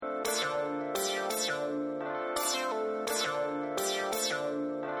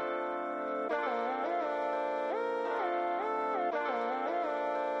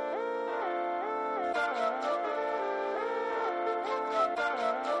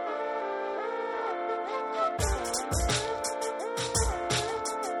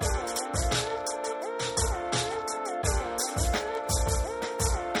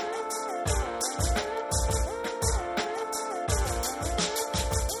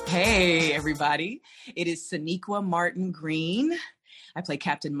Hey, everybody. It is Sonequa Martin Green. I play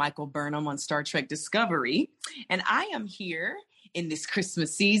Captain Michael Burnham on Star Trek Discovery. And I am here in this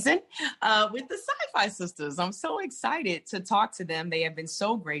Christmas season with the Sci-Fi Sisters. I'm so excited to talk to them. They have been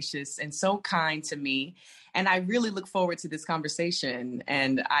so gracious and so kind to me. And I really look forward to this conversation.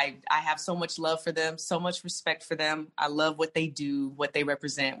 And I have so much love for them, so much respect for them. I love what they do, what they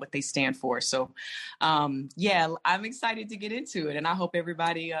represent, what they stand for. So, yeah, I'm excited to get into it. And I hope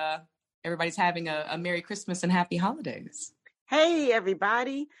everybody's having a Merry Christmas and Happy Holidays. Hey,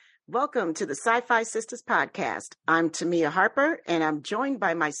 everybody. Welcome to the Sci-Fi Sisters podcast. I'm Tamia Harper, and I'm joined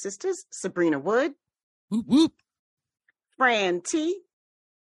by my sisters, Sabrina Wood. Whoop, whoop. Fran T.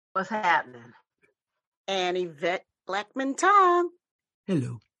 What's happening? And Yvette Blackman-Tom.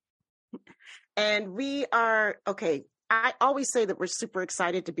 Hello. And we are, okay, I always say that we're super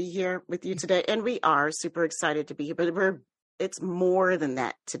excited to be here with you today, and we are super excited to be here, but it's more than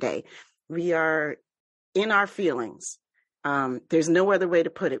that today. We are in our feelings. There's no other way to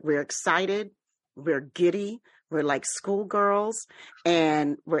put it. We're excited, we're giddy, we're like schoolgirls,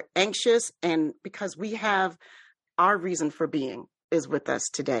 and we're anxious. And because we have our reason for being is with us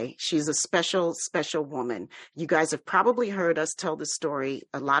today. She's a special, special woman. You guys have probably heard us tell the story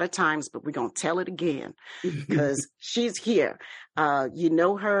a lot of times, but we're going to tell it again because she's here. You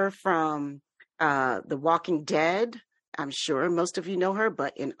know her from The Walking Dead. I'm sure most of you know her,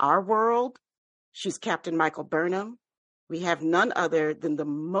 but in our world, she's Captain Michael Burnham. We have none other than the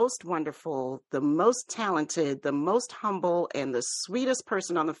most wonderful, the most talented, the most humble, and the sweetest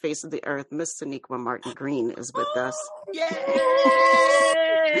person on the face of the earth, Miss Sonequa Martin Green is with us. Yay!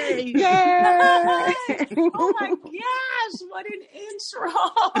 Yay! Oh my gosh, what an intro.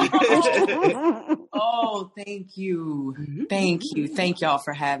 Oh, thank you. Thank you. Thank y'all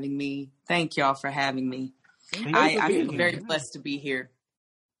for having me. Thank y'all for having me. I feel very blessed to be here.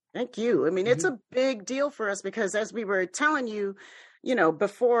 Thank you. I mean, it's a big deal for us because as we were telling you,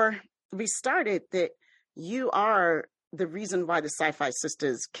 before we started, that you are the reason why the Sci-Fi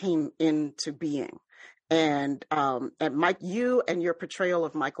Sisters came into being. And Mike, you and your portrayal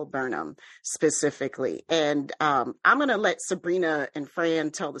of Michael Burnham specifically. And I'm going to let Sabrina and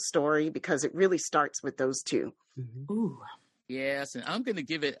Fran tell the story because it really starts with those two. Ooh. Yes, and I'm going to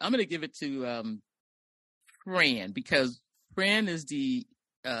give it to Fran because Fran is the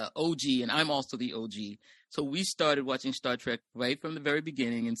OG, and I'm also the OG. So we started watching Star Trek right from the very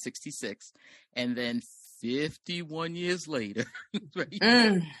beginning in '66, and then 51 years later,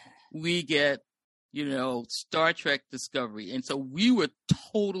 right, we get, Star Trek Discovery. And so we were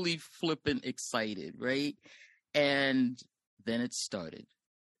totally flippin' excited, right? And then it started.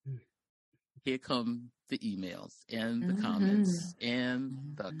 Here come the emails and the comments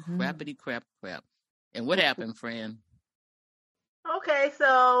and the crappity crap. And what happened, Fran? Okay,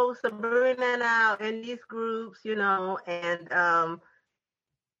 so Sabrina and I are in these groups, and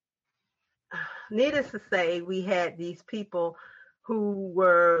needless to say, we had these people who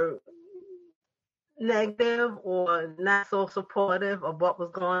were negative or not so supportive of what was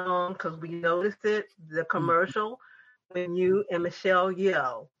going on because we noticed it, the commercial, when you and Michelle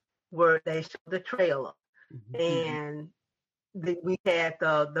Yeoh they showed the trailer, and we had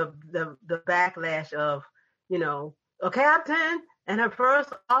the backlash of, a captain and her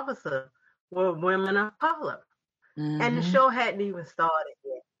first officer were women of color. And the show hadn't even started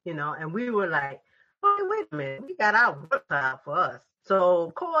yet, and we were like, oh, wait a minute, we got our work out for us. So,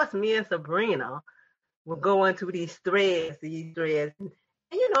 of course, me and Sabrina would go into these threads, and,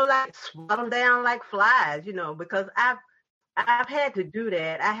 like swat them down like flies, because I've had to do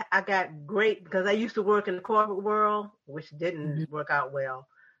that. I got great because I used to work in the corporate world, which didn't work out well.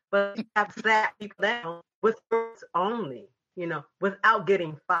 But I've sat people down with words only, without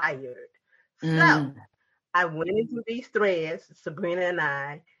getting fired. So I went into these threads, Sabrina and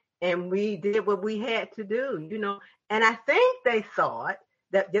I, and we did what we had to do, And I think they thought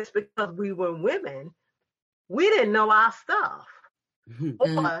that just because we were women, we didn't know our stuff.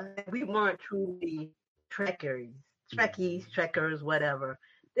 Or we weren't truly Trekkies, Trekkers, whatever.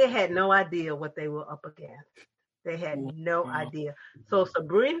 They had no idea what they were up against. They had no idea. So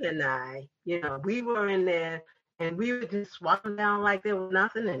Sabrina and I, we were in there and we were just swatting down like there was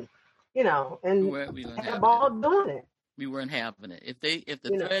nothing, and and we weren't the ball doing it. We weren't having it. If the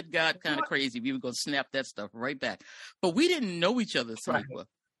thread got kind of crazy, we would go snap that stuff right back. But we didn't know each other, Sonequa.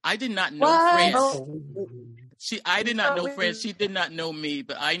 I did not know Fran. I did not know Fran. She did not know me,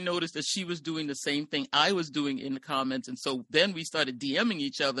 but I noticed that she was doing the same thing I was doing in the comments. And so then we started DMing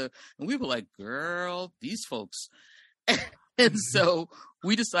each other, and we were like, girl, these folks. And so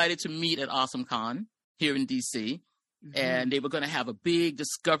we decided to meet at Awesome Con here in DC. and they were going to have a big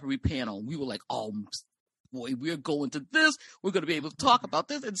discovery panel. We were like, oh boy, we're going to this. We're going to be able to talk about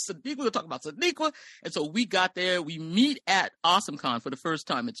this. And we're going to talk about Sonequa. And so we got there. We meet at AwesomeCon for the first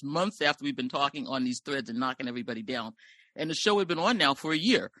time. It's months after we've been talking on these threads and knocking everybody down. And the show had been on now for a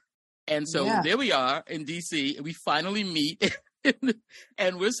year. And so there we are in D.C. and we finally meet.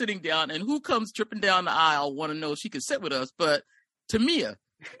 And we're sitting down. And who comes tripping down the aisle, want to know if she could sit with us, but Tamia.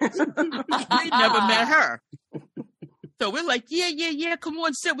 We never met her. So we're like, yeah, come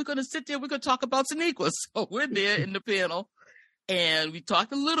on, sit. We're going to sit there. We're going to talk about Sonequa. So we're there in the panel, and we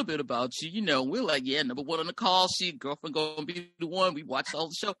talked a little bit about you. You know, we're like, yeah, number one on the call sheet, girlfriend going to be the one. We watched all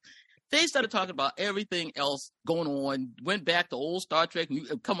the show. They started talking about everything else going on, went back to old Star Trek,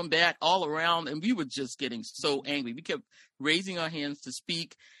 coming back all around, and we were just getting so angry. We kept raising our hands to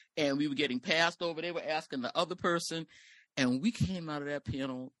speak, and we were getting passed over. They were asking the other person, and we came out of that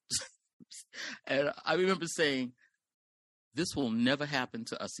panel, and I remember saying, this will never happen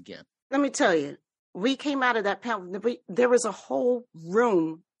to us again. Let me tell you, we came out of that panel. There was a whole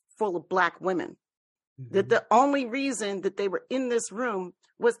room full of Black women. That the only reason that they were in this room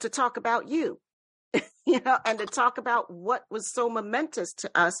was to talk about you, and to talk about what was so momentous to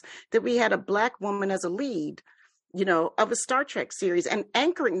us that we had a Black woman as a lead, of a Star Trek series, and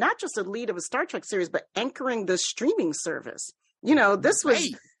anchoring, not just a lead of a Star Trek series, but anchoring the streaming service.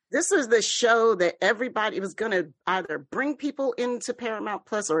 This was the show that everybody was going to either bring people into Paramount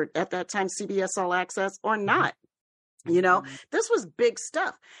Plus or at that time CBS All Access or not. This was big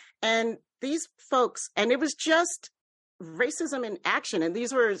stuff. And these folks, and it was just racism in action. And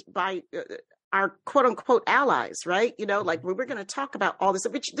these were by our quote unquote allies, right? Like we're going to talk about all this,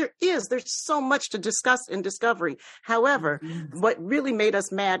 which there's so much to discuss in Discovery. However, what really made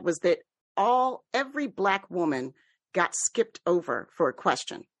us mad was that every Black woman got skipped over for a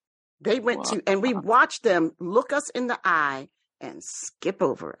question. They went to, and we watched them look us in the eye and skip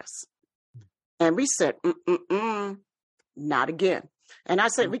over us. And we said, not again. And I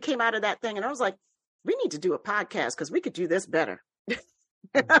said, we came out of that thing and I was like, we need to do a podcast because we could do this better. We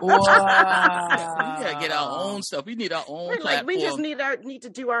gotta get our own stuff. We need our own platform. We just need to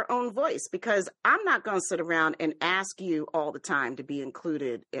do our own voice, because I'm not going to sit around and ask you all the time to be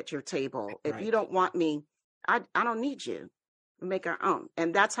included at your table. If you don't want me, I don't need you. Make our own.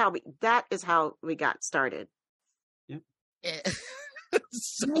 And that is how we got started. Yep.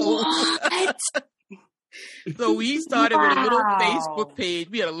 So we started with a little Facebook page.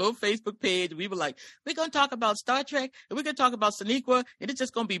 We had a little Facebook page. We were like, we're going to talk about Star Trek and we're going to talk about Sonequa, and it's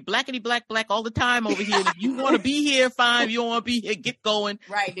just going to be blackity black all the time over here. If you want to be here, fine. If you don't want to be here, get going.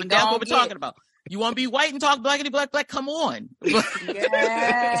 Right. But that's what we're talking about. You want to be white and talk blackity black? Come on. Yes.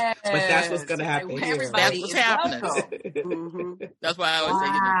 But that's what's going to happen. That's what's happening. That's why I always say,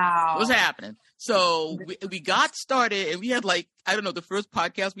 what's happening. So we got started, and we had the first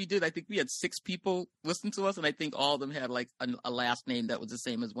podcast we did, I think we had 6 people listen to us, and I think all of them had a last name that was the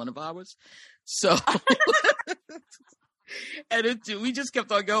same as one of ours. So, and we just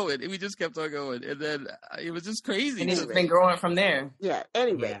kept on going, and then it was just crazy. And it's been growing from there. Yeah.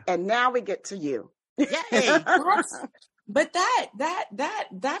 Anyway, and now we get to you. Yay. But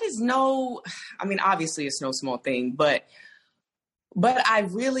that is obviously it's no small thing, but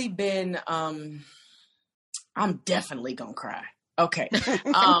I've really been, I'm definitely gonna cry. Okay. I'm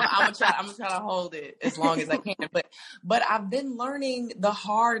gonna try to hold it as long as I can, but I've been learning the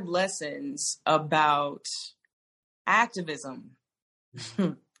hard lessons about activism.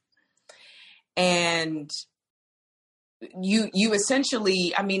 And you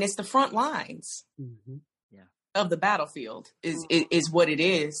essentially, it's the front lines of the battlefield is what it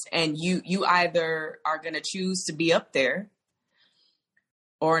is. And you either are going to choose to be up there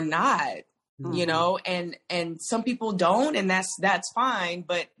or not, and some people don't, and that's fine.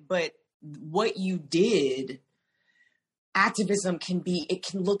 But what you did, activism can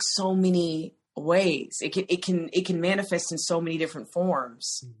look so many ways. It can manifest in so many different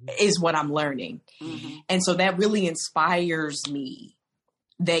forms, is what I'm learning. And so that really inspires me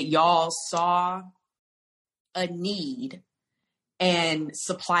that y'all saw a need and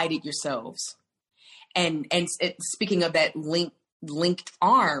supplied it yourselves. And speaking of that linked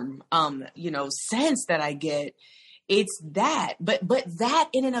arm, sense that I get, it's that, but that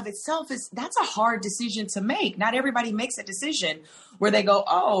in and of itself that's a hard decision to make. Not everybody makes a decision where they go,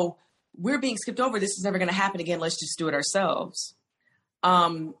 oh, we're being skipped over. This is never going to happen again. Let's just do it ourselves.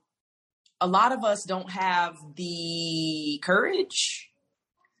 A lot of us don't have the courage,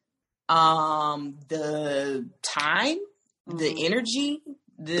 the time, the energy,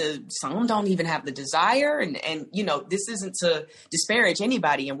 some don't even have the desire. And this isn't to disparage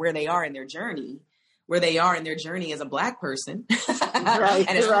anybody and where they are in their journey. where they are in their journey as a Black person, right,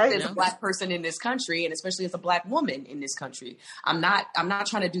 and right. as a Black person in this country, and especially as a Black woman in this country. I'm not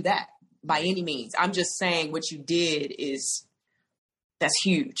trying to do that by any means. I'm just saying what you did that's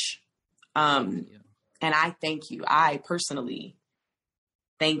huge. And I thank you. I personally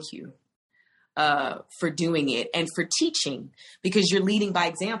thank you for doing it and for teaching, because you're leading by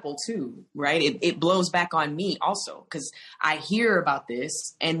example too, right? It blows back on me also, because I hear about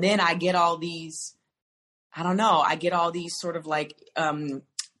this and then I get all these, I don't know, I get all these sort of like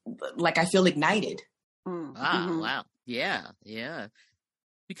I feel ignited. Wow. Yeah.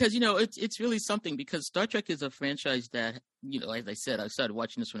 Because, it's really something, because Star Trek is a franchise that, as I said, I started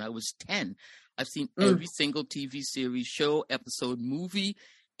watching this when I was 10. I've seen every single TV series, show, episode, movie,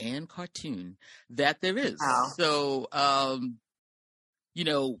 and cartoon that there is. Wow. So,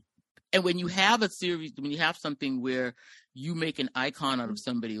 and when you have a series, when you have something where you make an icon out of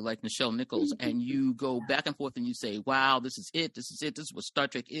somebody like Nichelle Nichols, and you go back and forth and you say, wow, this is it, this is what Star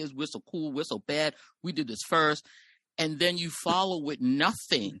Trek is, we're so cool, we're so bad, we did this first, and then you follow with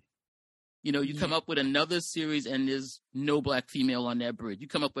nothing. You come up with another series and there's no Black female on that bridge. You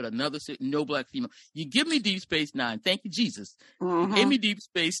come up with another series, no Black female. You give me Deep Space Nine. Thank you, Jesus. You gave me Deep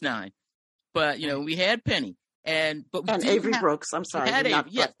Space Nine. But, we had Penny. And Avery Brooks. I'm sorry.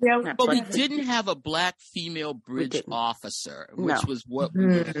 But we didn't have a Black female bridge officer, which was what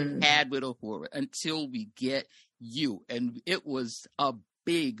we had with Uhura, until we get you. And it was a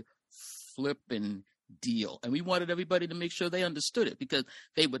big flipping deal, and we wanted everybody to make sure they understood it, because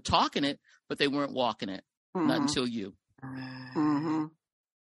they were talking it but they weren't walking it. Not until you.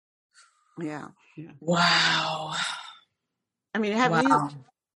 Yeah. Wow. I mean, have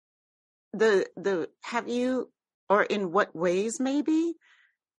you or in what ways maybe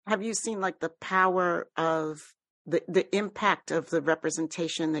have you seen like the power of the impact of the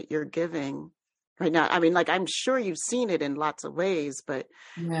representation that you're giving right now? I mean, like, I'm sure you've seen it in lots of ways, but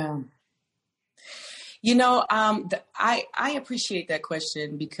yeah. I appreciate that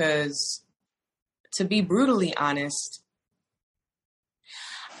question, because to be brutally honest,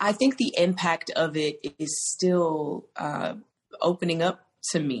 I think the impact of it is still opening up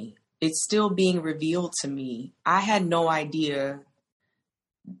to me. It's still being revealed to me. I had no idea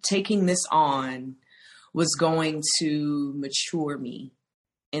taking this on was going to mature me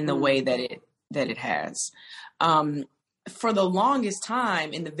in the way that it has. For the longest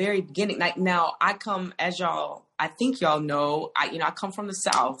time, in the very beginning, like now I come, as y'all, I think y'all know, I come from the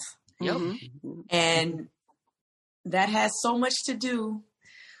South. Yep. And that has so much to do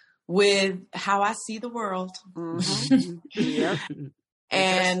with how I see the world. Yep.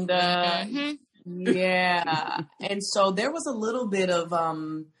 And, yeah. And so there was a little bit of,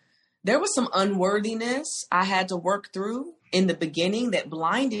 there was some unworthiness I had to work through in the beginning that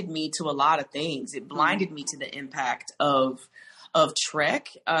blinded me to a lot of things. It blinded me to the impact of Trek,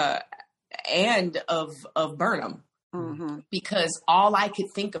 and of Burnham. Because all I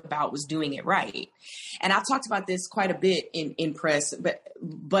could think about was doing it right. And I've talked about this quite a bit in press,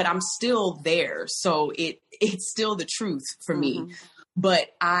 but I'm still there. So it's still the truth for me. But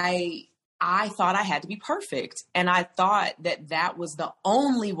I thought I had to be perfect. And I thought that was the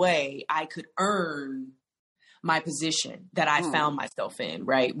only way I could earn my position that I found myself in,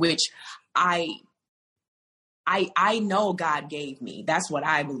 right? Which I know God gave me. That's what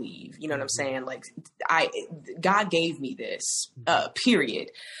I believe. You know what I'm saying? Like God gave me this,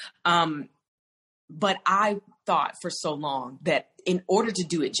 period. But I thought for so long that in order to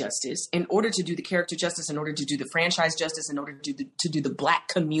do it justice, in order to do the character justice, in order to do the franchise justice, in order to do the Black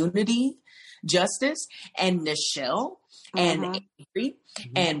community justice, and Nichelle and Avery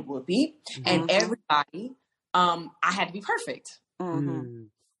and Whoopi and everybody, I had to be perfect.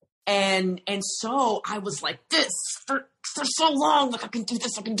 And so I was like this for so long, like I can do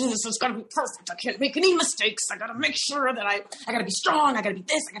this, it's gotta be perfect, I can't make any mistakes, I gotta make sure that I gotta be strong, I gotta be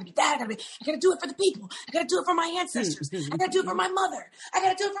this, I gotta be that, I gotta do it for the people, I gotta do it for my ancestors, I gotta do it for my mother, I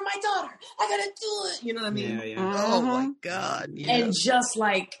gotta do it for my daughter, I gotta do it, you know what I mean? Oh my God. Yeah. And just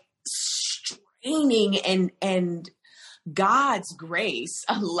like straining, and God's grace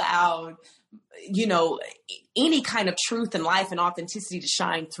allowed, any kind of truth and life and authenticity to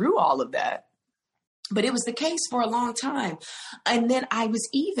shine through all of that. But it was the case for a long time. And then I was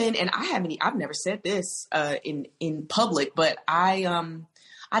and I've never said this in public, but I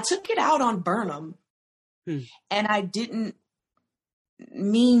took it out on Burnham, and I didn't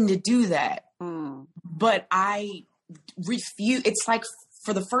mean to do that. But I refuse. It's like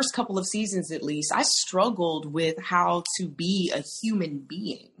for the first couple of seasons, at least, I struggled with how to be a human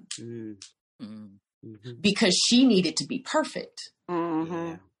being. Because she needed to be perfect.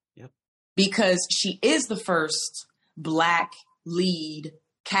 Yeah. Yep. because she is the first Black lead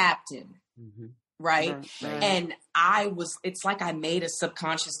captain. Mm-hmm. Right? And it's like I made a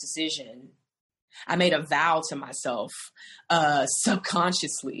subconscious decision. I made a vow to myself,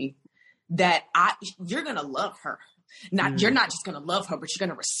 subconsciously, that you're going to love her. You're not just going to love her, but you're going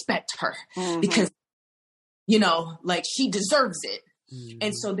to respect her because, like she deserves it.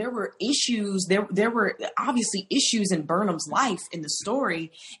 And so there were issues, there were obviously issues in Burnham's life in the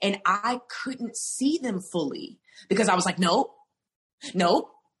story, and I couldn't see them fully because I was like, nope.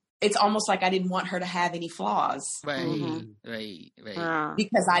 It's almost like I didn't want her to have any flaws. Right.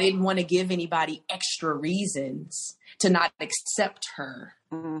 Because I didn't want to give anybody extra reasons to not accept her.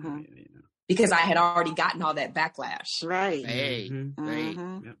 Because I had already gotten all that backlash. Right. Right.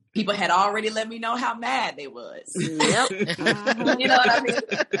 People had already let me know how mad they was. Yep. You know what I mean?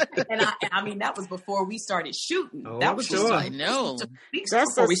 And I mean, that was before we started shooting. That was sure. I know.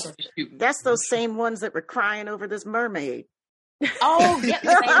 Before we started shooting. That's those same ones that were crying over this mermaid. Oh, yeah,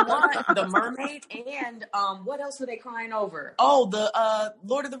 the same one. The mermaid and what else were they crying over? Oh, the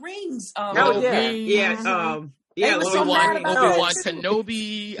Lord of the Rings. Yeah, Obi-Wan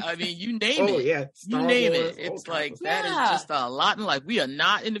Kenobi. I mean, you name it. Yeah. You name it. It's like that is just a lot in life. We are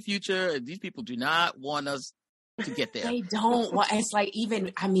not in the future. These people do not want us to get there. They don't want. It's like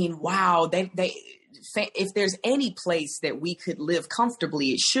wow. They if there's any place that we could live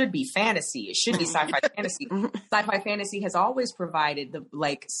comfortably, it should be fantasy. It should be sci-fi fantasy. Sci-fi fantasy has always provided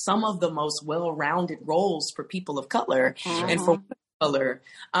some of the most well-rounded roles for people of color and for women of color.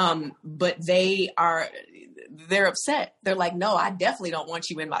 But they're upset. They're like, no, I definitely don't want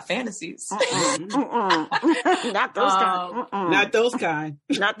you in my fantasies. Not those kind. Not those kind.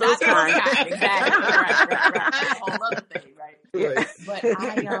 Not those kind. Exactly. Right. Whole other thing, right? Yeah.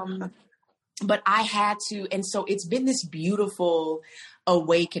 But I had to, and so it's been this beautiful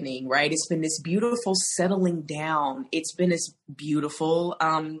awakening, right? It's been this beautiful settling down. It's been this beautiful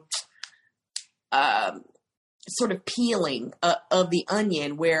sort of peeling of the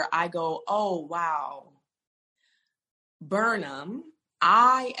onion where I go, oh, wow. Burnham,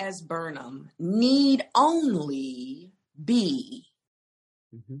 I as Burnham need only be.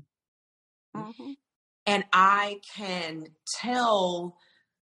 And I can tell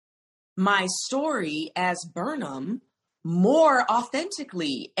my story as Burnham more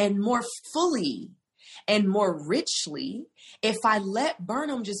authentically and more fully and more richly if I let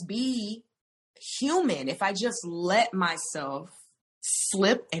Burnham just be human, if I just let myself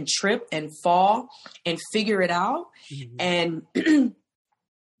slip and trip and fall and figure it out and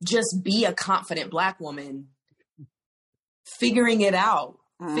just be a confident Black woman figuring it out.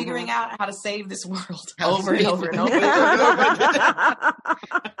 Figuring out how to save this world over and over and over.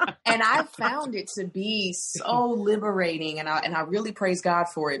 And I found it to be so liberating, and I really praise God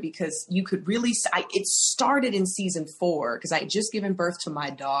for it because you could really. It started in season 4 because I had just given birth to my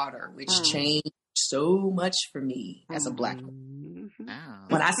daughter, which changed so much for me as a Black woman.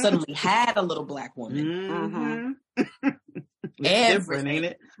 When I suddenly had a little Black woman. It's different, ain't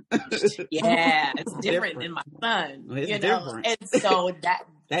it? Yeah, it's different than my son. It's different. And so that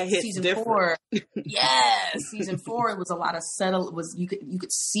hits season different. 4, season 4, it was a lot of you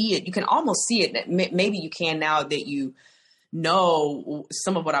could see it. You can almost see it. Maybe you can now that you know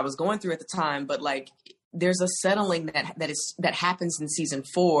some of what I was going through at the time, but there's a settling that happens in season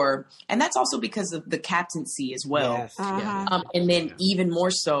 4, and that's also because of the captaincy as well. Yes. And then even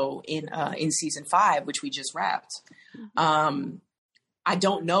more so in season 5, which we just wrapped. I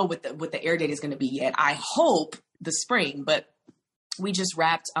don't know what the air date is going to be yet. I hope the spring, but we just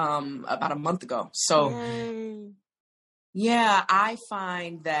wrapped about a month ago. So yeah, I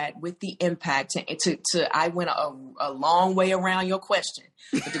find that with the impact I went a long way around your question,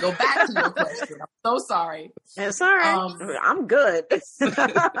 but to go back to your question, I'm so sorry. It's all right. I'm good.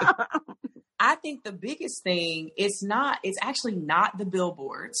 I think the biggest thing, it's actually not the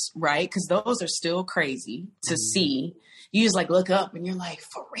billboards, right? Because those are still crazy to see. You just look up and you're like,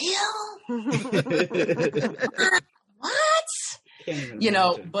 for real? What?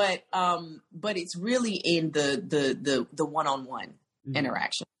 But it's really in the one-on-one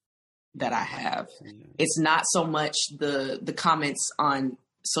interaction that I have. It's not so much the comments on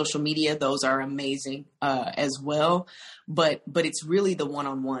social media. Those are amazing as well. But it's really the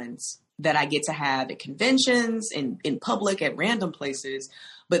one-on-ones that I get to have at conventions and in public at random places.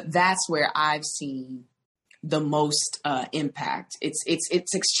 But that's where I've seen the most impact. It's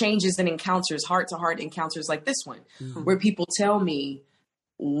exchanges and encounters, heart-to-heart encounters like this one, where people tell me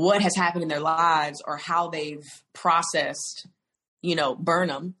what has happened in their lives or how they've processed,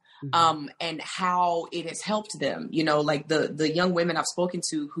 Burnham, and how it has helped them. The young women I've spoken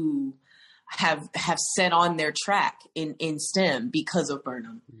to who have set on their track in STEM because of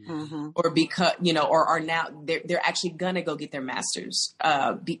Burnham, or because, or are now they're actually gonna go get their masters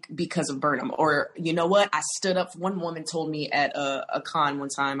because of Burnham. Or you know what? I stood up. One woman told me at a con one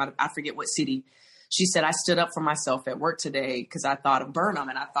time. I forget what city. She said, I stood up for myself at work today because I thought of Burnham,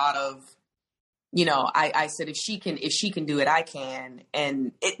 and I thought of, I said, if she can do it, I can.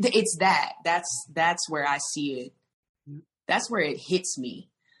 And it's that's where I see it. That's where it hits me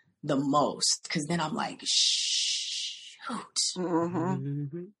the most. Because then I'm like, shoot,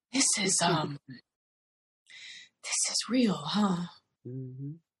 this is real, huh?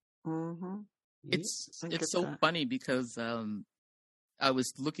 It's so funny because I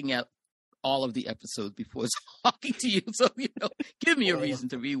was looking at all of the episodes before talking to you, so give me a reason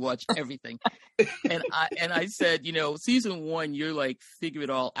to rewatch everything. And I said, season 1, you're like, figure it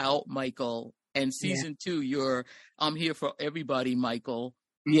all out, Michael, and season 2, you're I'm here for everybody, Michael.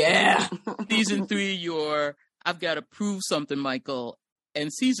 Yeah. Season 3, you're I've got to prove something, Michael,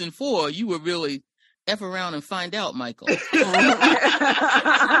 and season 4, you were really F around and find out, Michael. And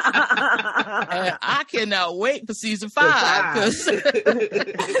I cannot wait for season 5. Cause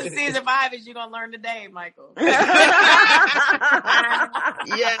season 5 is you're going to learn today, Michael. Yes.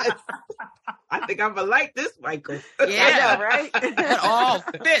 I think I'm going to like this, Michael. Yeah, know, right? It all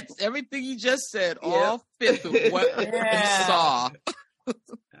fits. Everything you just said all fits with what we saw.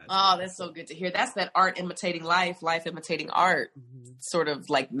 Oh, that's so good to hear. That's that art imitating life, life imitating art. Sort of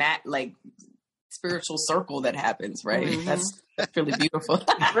like spiritual circle that happens, right? That's really beautiful.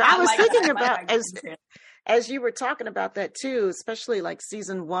 I was thinking about as you were talking about that too, especially like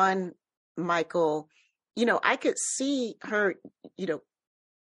season 1, Michael, I could see her,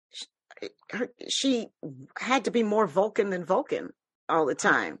 she had to be more Vulcan than Vulcan all the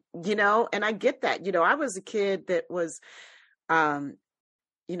time, and I get that. I was a kid that was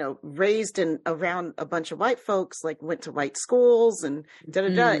raised around a bunch of white folks, like went to white schools and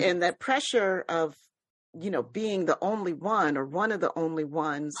and that pressure of, being the only one or one of the only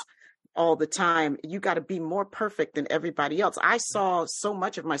ones all the time. You got to be more perfect than everybody else. I saw so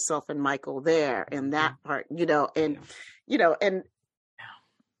much of myself in Michael there in that part, and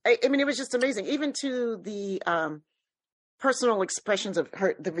I mean, it was just amazing, even to the personal expressions of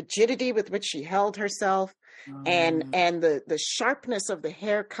the rigidity with which she held herself, and the sharpness of the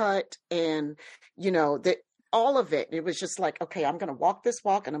haircut, and all of it. It was just like, okay, I'm going to walk this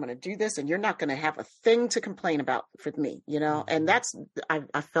walk, and I'm going to do this, and you're not going to have a thing to complain about with me, And that's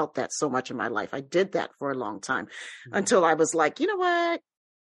I felt that so much in my life. I did that for a long time until I was like, you know what?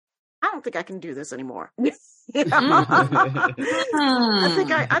 I don't think I can do this anymore. I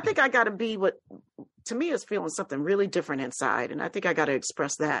think I got to be what to me is feeling something really different inside, and I think I got to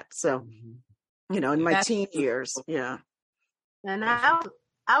express that. So, in my teen years, yeah. And I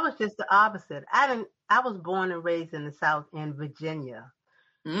was just the opposite. I was born and raised in the South in Virginia,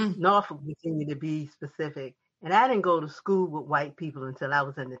 Norfolk, Virginia to be specific, and I didn't go to school with white people until I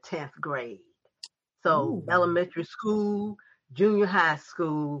was in the 10th grade. So elementary school, junior high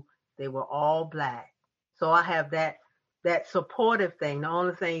school, they were all Black. So I have that supportive thing. The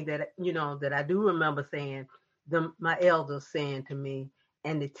only thing that, that I do remember saying, my elders saying to me,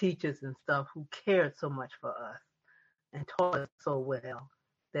 and the teachers and stuff who cared so much for us and taught us so well,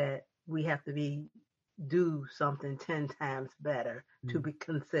 that we have to do something 10 times better to be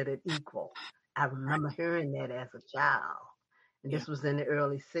considered equal. I remember hearing that as a child. And this was in the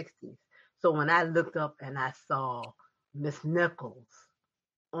early 60s. So when I looked up and I saw Miss Nichols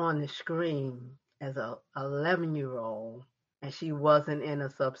on the screen as a 11-year-old, and she wasn't in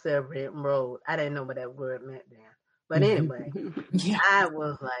a subservient mode, I didn't know what that word meant then. But anyway, I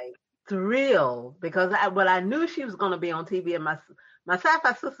was like thrilled because I knew she was going to be on TV, and my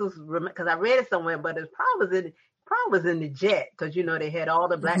sci-fi sisters, because I read it somewhere, but it probably was in the Jet, because they had all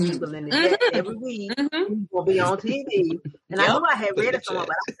the Black people in the Jet every week. Will be on TV, and I knew I had read it somewhere,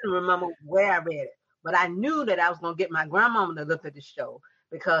 but I couldn't remember where I read it. But I knew that I was going to get my grandmama to look at the show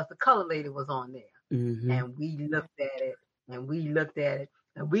because the colored lady was on there, and we looked at it, and we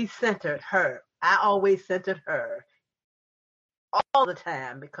centered her. I always centered her all the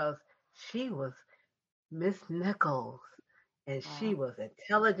time because she was Miss Nichols. And she was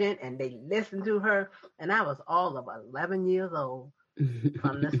intelligent, and they listened to her. And I was all of 11 years old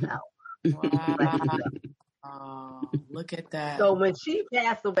from the South. Wow. Look at that. So when she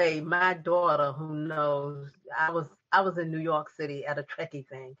passed away, my daughter, who knows, I was in New York City at a Trekkie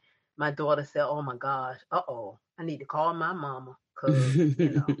thing. My daughter said, "Oh my gosh, I need to call my mama." Cause,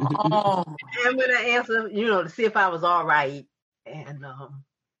 and when I answered, to see if I was all right. And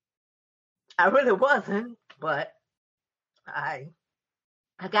I really wasn't, but I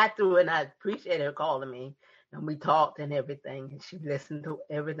I got through it, and I appreciated her calling me, and we talked and everything, and she listened to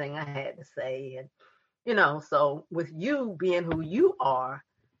everything I had to say. And, so with you being who you are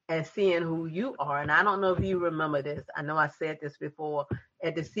and seeing who you are, and I don't know if you remember this. I know I said this before.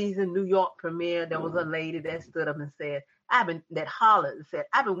 At the season New York premiere, there was a lady that stood up and said, that hollered and said,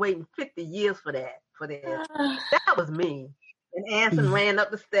 I've been waiting 50 years for this. That was me. And Anson ran up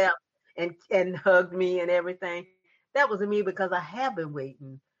the steps and hugged me and everything. That was me because I have been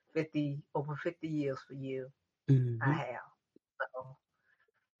waiting over 50 years for you. Mm-hmm. I have. So,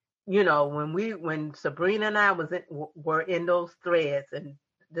 when Sabrina and I were in those threads and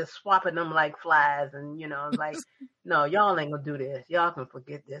just swapping them like flies, and like, no, y'all ain't gonna do this. Y'all can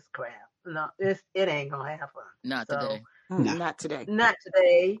forget this crap. No, it ain't gonna happen. Not today. No. Not today. Not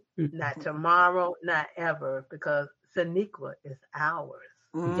today. Not tomorrow. Not ever. Because Sonequa is ours.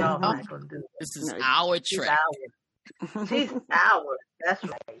 Mm-hmm. Y'all not gonna do this. This is our trip. She's ours. That's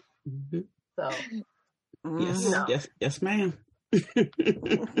right. Mm-hmm. So. Yes, ma'am. Don't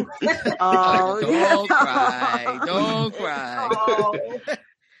cry. Oh.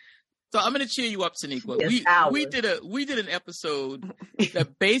 So I'm going to cheer you up, Sonequa. We did an episode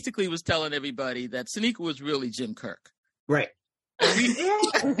that basically was telling everybody that Sonequa was really Jim Kirk. Right.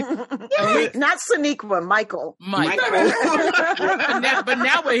 Not Sonequa, Michael. But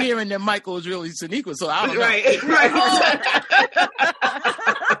now we're hearing that Michael is really Sonequa, so I don't know. Right.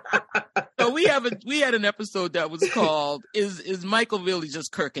 So we had an episode that was called "Is Michael really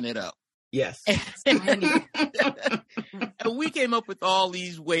just kirking it up?" Yes. And we came up with all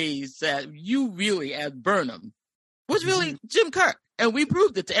these ways that you really, as Burnham, was really Jim Kirk. And we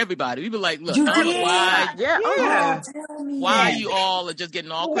proved it to everybody. We were like, look, I don't know why. Why you all are just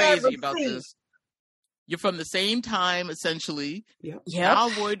getting all crazy about this. You're from the same time, essentially. Yep.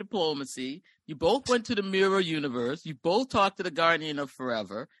 Cowboy diplomacy. You both went to the Mirror Universe. You both talked to the Guardian of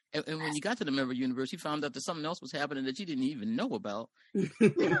Forever. And when you got to the Mirror Universe, you found out that something else was happening that you didn't even know about.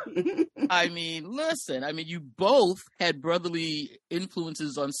 I mean, listen. I mean, you both had brotherly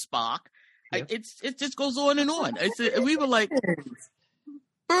influences on Spock. Yep. It just goes on and on. We were like,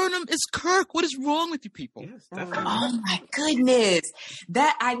 Burnham is Kirk. What is wrong with you people? Yes, oh my goodness!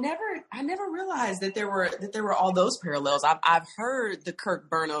 That I never realized that there were all those parallels. I've heard the Kirk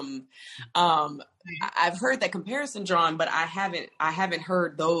Burnham, I've heard that comparison drawn, but I haven't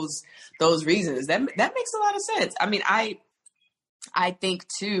heard those reasons. That makes a lot of sense. I mean, I think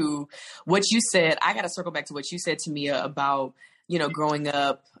too what you said. I got to circle back to what you said to Mia about growing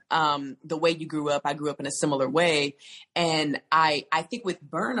up. The way you grew up, I grew up in a similar way. And I think with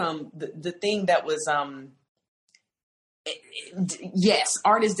Burnham, the thing that was, yes,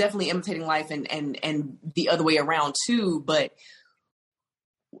 art is definitely imitating life and the other way around too. But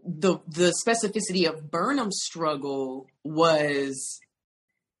the specificity of Burnham's struggle was,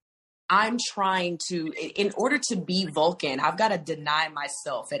 I'm trying to, in order to be Vulcan, I've got to deny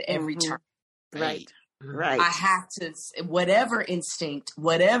myself at every turn. Right. Right. I have to, whatever instinct,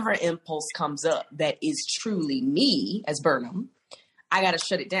 whatever impulse comes up that is truly me as Burnham, I got to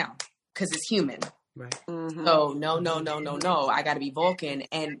shut it down because it's human. Right. Mm-hmm. So no. I got to be Vulcan.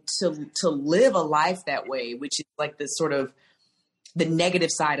 And to live a life that way, which is like the sort of the negative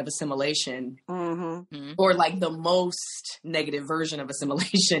side of assimilation, or like the most negative version of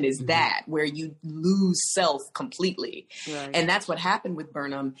assimilation is that where you lose self completely. Right. And that's what happened with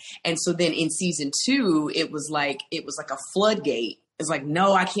Burnham. And so then in season 2, it was like a floodgate. It's like,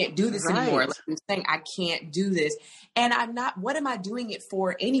 no, I can't do this anymore. Like I'm saying, I can't do this. And what am I doing it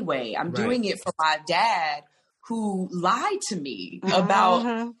for anyway? I'm doing it for my dad who lied to me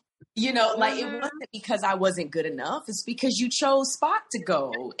about, it wasn't because I wasn't good enough. It's because you chose Spock to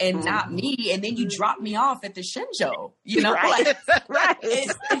go and not me. And then you dropped me off at the Shenzhou, Right.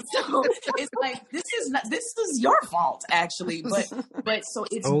 So it's like, this is your fault actually. But so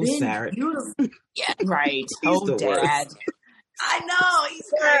it's been Sarah. beautiful. Yeah, right. Dad. Worst. I know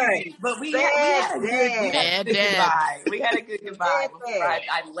he's crazy, but we had a good goodbye. We had a good goodbye before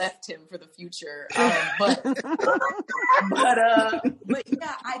I left him for the future. But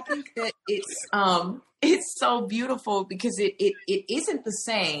yeah, I think that it's so beautiful because it isn't the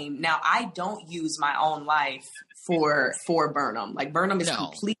same. Now I don't use my own life for Burnham. Like Burnham is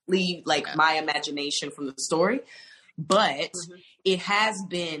completely like my imagination from the story, but it has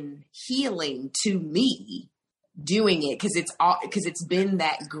been healing to me. Doing it because it's been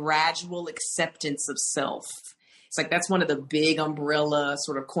that gradual acceptance of self. It's like that's one of the big umbrella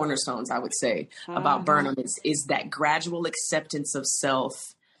sort of cornerstones I would say about Burnham is that gradual acceptance of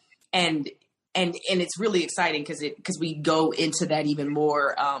self, and it's really exciting because we go into that even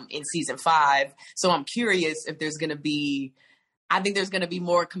more in season 5. So I'm curious if there's going to be I think there's going to be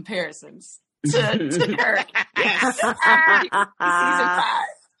more comparisons to Kirk. Yes. Season 5.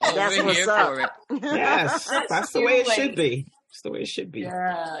 Oh, That's we're what's here up. for it. Yes. That's the way it should be. That's the way it should be.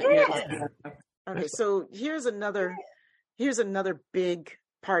 Yeah. Okay, so here's another big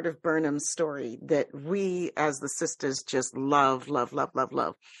part of Burnham's story that we as the sisters just love.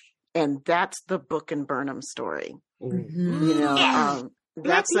 And that's the Book and Burnham story. Mhm. You know, Black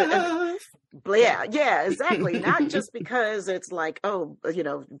that's love. yeah, exactly. Not just because it's like, oh, you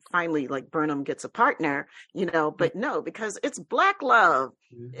know, finally like Burnham gets a partner, you know, but no, because it's Black love.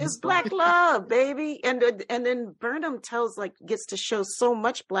 It's Black love, baby. And then Burnham gets to show so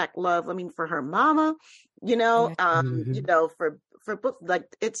much Black love. I mean, for her mama, you know, you know, for book,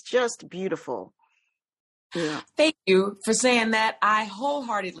 like it's just beautiful. Yeah. Thank you for saying that. I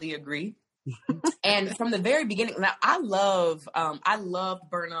wholeheartely agree. And from the very beginning, now I love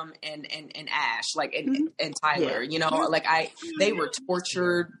Burnham and Ash, like and Tyler. You know, like they were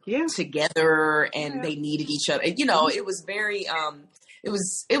tortured together, and they needed each other. You know, it was very it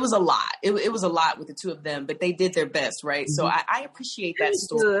was a lot. It was a lot with the two of them, but they did their best, right? So I appreciate that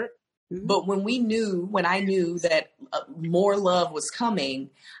story. But when I knew that more love was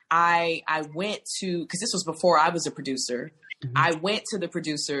coming, I went to, because this was before I was a producer. I went to the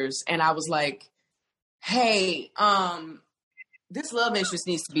producers and I was like, hey, this love interest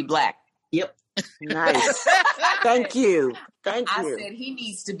needs to be Black. Yep. Nice. Thank you. I said he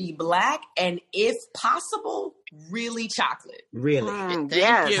needs to be Black, and if possible, really chocolate. Really.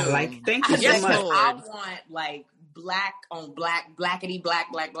 Yes. Thank you so much. I want like Black on Black, blackety black,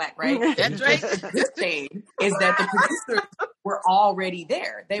 right? That's right. This thing is that the producers were already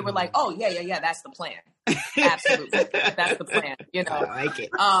there. They were like, oh yeah, that's the plan. Absolutely. That's the plan, you know. I like it.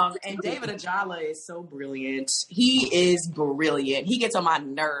 And David Ajala is so brilliant. He is brilliant. He gets on my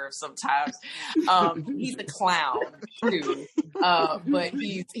nerves sometimes. He's a clown too. But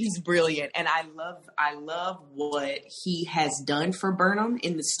he's brilliant. And I love what he has done for Burnham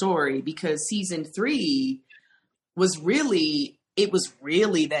in the story, because season 3 was really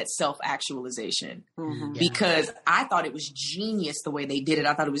that self-actualization, because I thought it was genius the way they did it.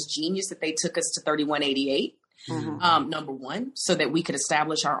 I thought it was genius that they took us to 3188, number one, so that we could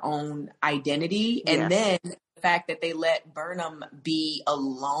establish our own identity. And then the fact that they let Burnham be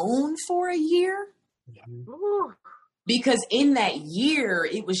alone for a year, because in that year,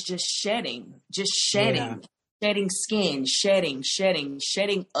 it was just shedding skin,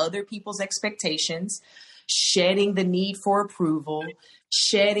 shedding other people's expectations, shedding the need for approval,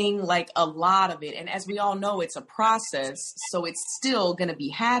 shedding like a lot of it. And as we all know, it's a process. So it's still going to be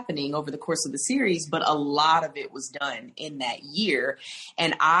happening over the course of the series, but a lot of it was done in that year.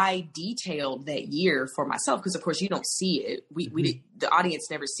 And I detailed that year for myself, because of course you don't see it. The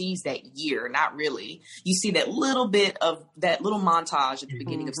audience never sees that year. Not really. You see that little bit of that little montage at the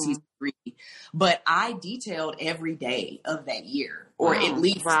beginning of season 3, but I detailed every day of that year, or at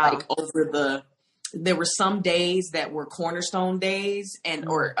least like there were some days that were cornerstone days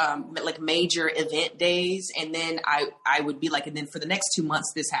or like major event days. And then I would be like, and then for the next 2 months,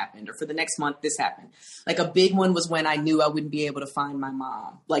 this happened, or for the next month, this happened. Like a big one was when I knew I wouldn't be able to find my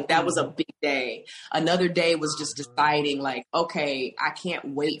mom. Like that was a big day. Another day was just deciding like, okay, I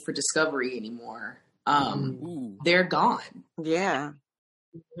can't wait for Discovery anymore. They're gone. Yeah.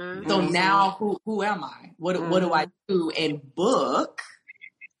 So now who am I? What do I do? And Book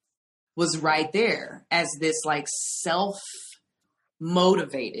was right there as this like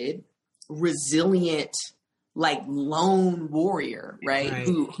self-motivated, resilient, like lone warrior, right?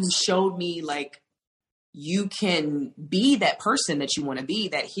 Who showed me like, you can be that person that you want to be,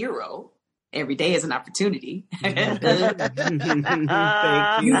 that hero. Every day is an opportunity. You can be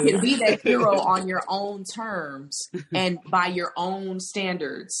that hero on your own terms and by your own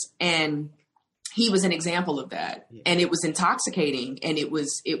standards. And he was an example of that. And it was intoxicating, and it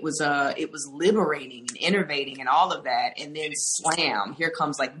was liberating and innovating and all of that. And then slam, here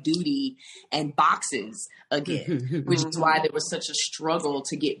comes like duty and boxes again, which is why there was such a struggle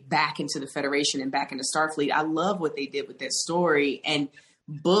to get back into the Federation and back into Starfleet. I love what they did with that story. And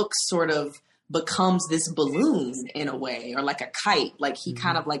Book sort of becomes this balloon in a way, or like a kite. Like he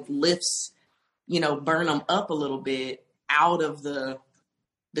kind of like lifts, Burnham up a little bit out of the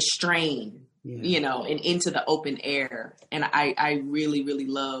strain, and into the open air. And I really, really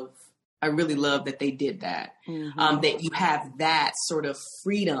love that they did that. That you have that sort of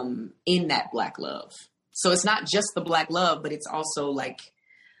freedom in that Black love. So it's not just the Black love, but it's also like,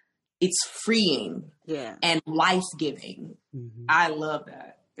 it's freeing and life-giving. I love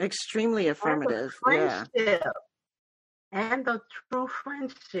that. Extremely affirmative. And the true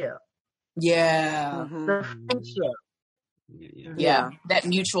friendship. Yeah. The friendship. Yeah. That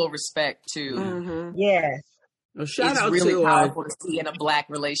mutual respect too. Mm-hmm. Yes. Well, shout It's out really to powerful to see in a Black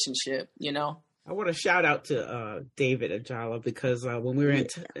relationship, you know? I want to shout out to David Ajala because when we were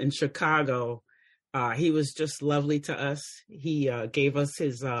in Chicago, he was just lovely to us. He gave us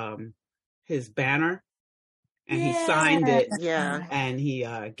his banner, and he signed it. Yeah, and he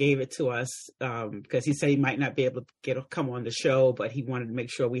gave it to us because he said he might not be able to come on the show, but he wanted to make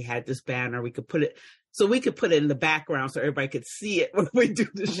sure we had this banner. We could put it in the background so everybody could see it when we do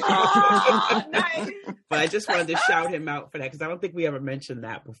the show. Oh, nice. But I just wanted to shout him out for that because I don't think we ever mentioned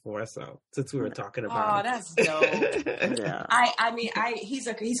that before. So since we were talking about it. That's dope. Yeah. I mean, he's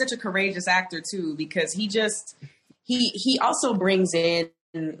such a courageous actor too, because he also brings in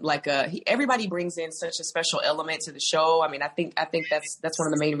everybody brings in such a special element to the show. I mean, I think that's one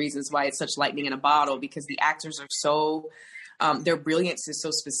of the main reasons why it's such lightning in a bottle, because the actors are so their brilliance is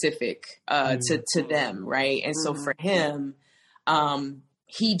so specific to them, right? And so for him,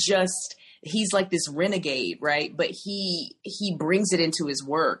 he's like this renegade, right? But he brings it into his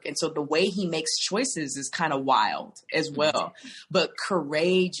work. And so the way he makes choices is kind of wild as well, but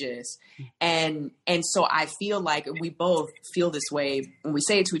courageous. And so I feel like we both feel this way when we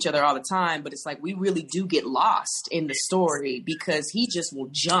say it to each other all the time, but it's like we really do get lost in the story because he just will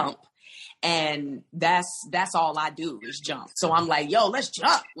jump. And that's all I do is jump. So I'm like, yo, let's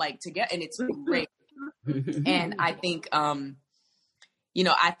jump like together. And it's great. And I think,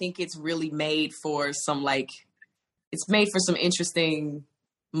 I think it's really made for some interesting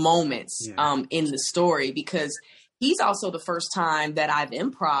moments in the story, because he's also the first time that I've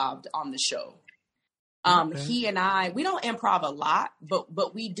improv'd on the show. He and we don't improv a lot,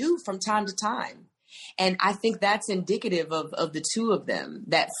 but we do from time to time. And I think that's indicative of the two of them,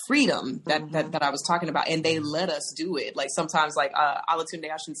 that freedom that I was talking about. And they let us do it. Like sometimes like Olatunde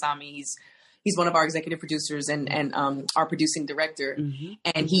Ashinsami, he's one of our executive producers and our producing director. Mm-hmm.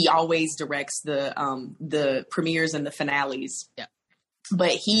 And he always directs the premieres and the finales. Yeah.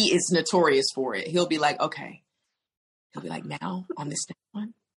 But he is notorious for it. He'll be like, okay. He'll be like, now on this next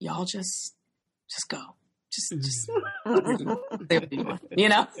one, y'all just go. Just you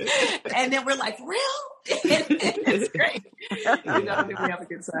know? And then we're like, real? It's great. You know, we have a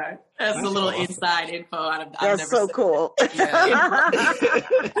good time. That's a little inside info. That's so cool.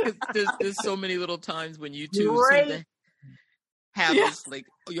 There's so many little times when you two seem to have this like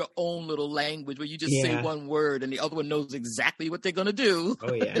your own little language where you just say one word and the other one knows exactly what they're gonna do.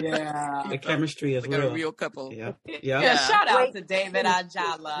 Oh yeah. The chemistry is like a real couple. Yeah. Shout out to David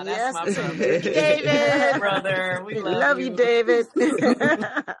Ajala. That's my brother. David, brother. We love you, David.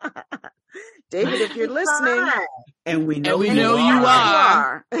 David, if you're listening, and we know you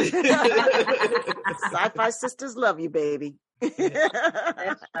are. Sci-Fi Sisters love you, baby.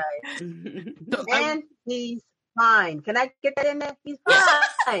 That's right. And he's fine. Can I get that in there? He's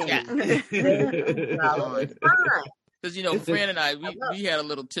fine. He's fine. Because Fran and I, we had a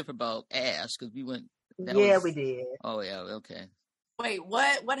little tip about Ash because we went. We did. Oh yeah, okay. Wait,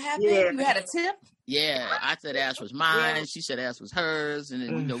 what happened? Yeah. You had a tip? Yeah, I said Ash was mine. Yeah. She said Ash was hers,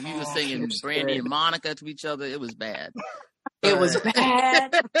 and then, we were singing Brandy and Monica to each other. It was bad. It was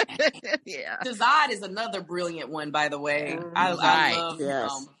bad. Yeah. Shazad is another brilliant one, by the way. I love him.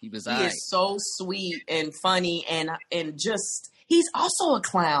 He was He is so sweet and funny and just he's also a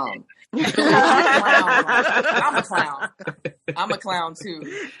clown. I'm a clown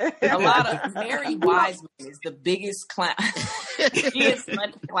too. A lot of Mary Wiseman is the biggest clown. He is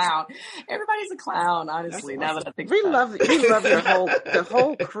such a clown. Everybody's a clown, honestly. Now that I think we love the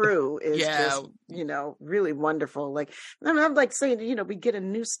whole crew is just really wonderful. Like I'm like saying, we get a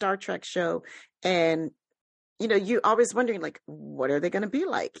new Star Trek show and you're always wondering, like, what are they going to be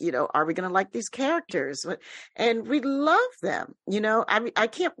like? Are we going to like these characters? And we love them. I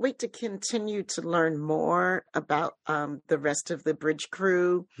can't wait to continue to learn more about the rest of the bridge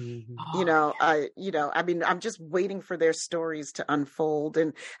crew. Mm-hmm. I'm just waiting for their stories to unfold.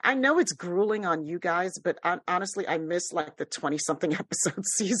 And I know it's grueling on you guys, but honestly, I miss like the 20-something episode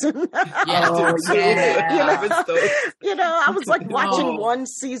season. Yeah. I was like watching one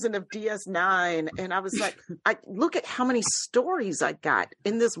season of DS9 and I was like, look at how many stories I got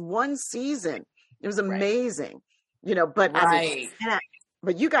in this one season. It was amazing, but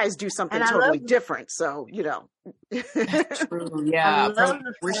but you guys do something totally different. So, That's true. Yeah.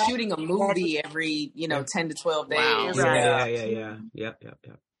 We're shooting a movie every, 10 to 12 days. Wow. Yeah. Yep.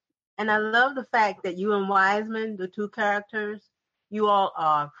 And I love the fact that you and Wiseman, the two characters, you all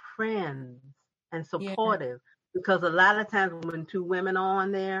are friends and supportive because a lot of times when two women are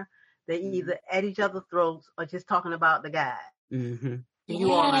on there, they either at each other's throats or just talking about the guy. Mm-hmm.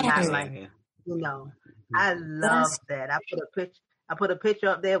 You all are not like that. You know, I love that. I put a picture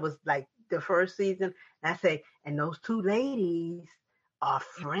up there. It was like the first season. And I say, and those two ladies are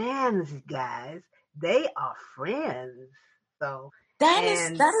friends, guys. They are friends. So that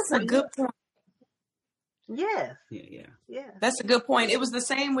is a good point. Yes. Yeah. That's a good point. It was the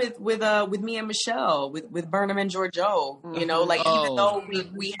same with me and Michelle, with Burnham and Georgiou. You know, like even though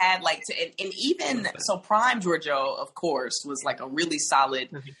we had like and even so, Prime Georgiou, of course, was like a really solid,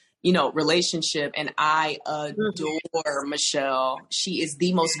 you know, relationship. And I adore Michelle. She is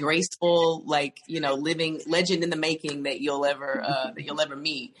the most graceful, like, you know, living legend in the making that you'll ever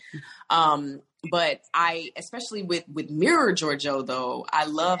meet. But I, especially with Mirror Georgiou, though, I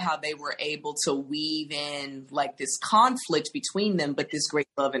love how they were able to weave in like this conflict between them, but this great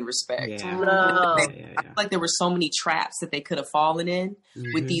love and respect. Yeah. I feel like there were so many traps that they could have fallen in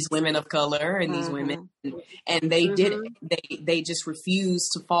with these women of color and these women, and they did it. They just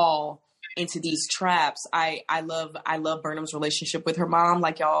refused to fall into these traps. I love Burnham's relationship with her mom,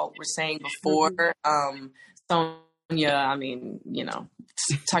 like y'all were saying before. Sonia, I mean, you know,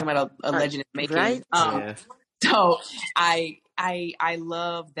 talking about a legend in the making. Right? So I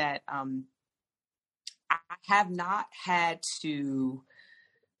love that. I have not had to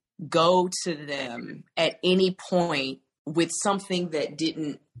go to them at any point with something that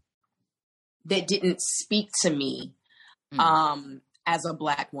didn't speak to me. As a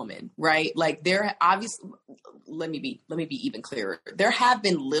Black woman, right? Like there obviously, let me be even clearer. There have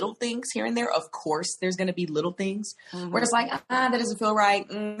been little things here and there. Of course, there's going to be little things where it's like, that doesn't feel right.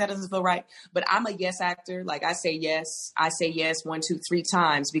 That doesn't feel right. But I'm a yes actor. Like I say yes 1, 2, 3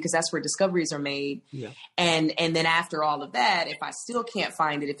 times because that's where discoveries are made. Yeah. And then after all of that, if I still can't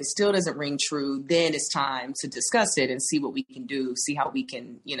find it, if it still doesn't ring true, then it's time to discuss it and see what we can do, see how we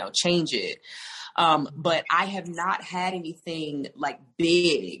can, you know, change it. But I have not had anything like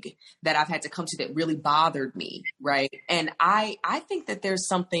big that I've had to come to that really bothered me. Right. And I think that there's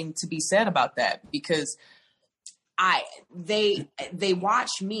something to be said about that because they watch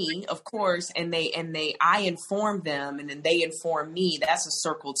me, of course, and I inform them and then they inform me. That's a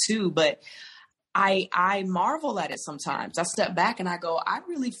circle too. But I marvel at it sometimes. I step back and I go, I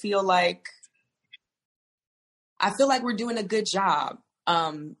really feel like we're doing a good job.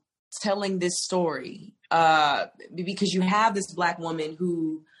 Telling this story because you have this Black woman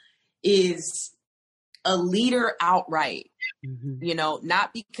who is a leader outright, you know,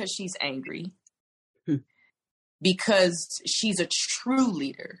 not because she's angry, because she's a true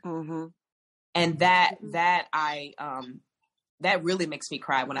leader. And that really makes me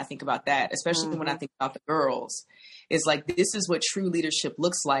cry when I think about that, especially when I think about the girls. It's like, this is what true leadership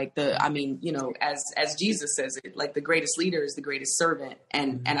looks like. I mean, you know, as Jesus says it, like the greatest leader is the greatest servant.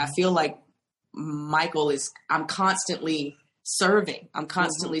 And I feel like Michael I'm constantly serving. I'm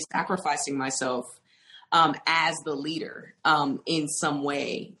constantly sacrificing myself as the leader in some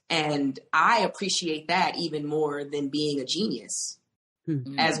way. And I appreciate that even more than being a genius.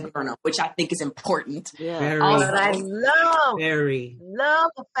 As Burnham, which I think is important. Yeah. But I love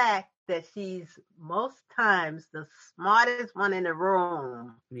the fact that she's most times the smartest one in the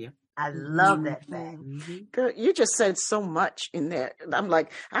room. Yeah. I love that fact. Girl, you just said so much in there. I'm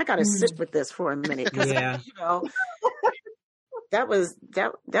like, I got to sit with this for a minute. You know, that was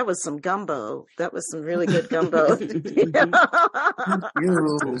some gumbo. That was some really good gumbo.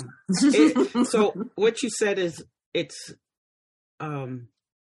 So what you said is I'm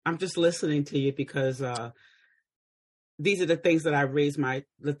just listening to you because these are the things that I've raised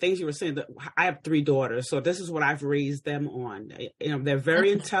the things you were saying. That I have 3 daughters, so this is what I've raised them on. You know, they're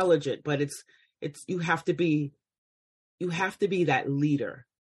very intelligent, but it's you have to be that leader,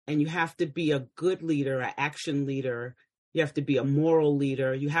 and you have to be a good leader, an action leader. You have to be a moral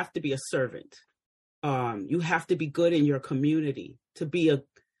leader. You have to be a servant. You have to be good in your community to be a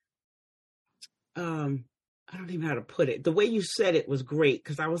I don't even know how to put it. The way you said it was great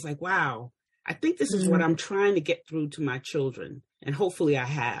because I was like, wow, I think this is what I'm trying to get through to my children. And hopefully I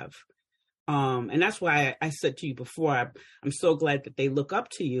have. And that's why I said to you before, I'm so glad that they look up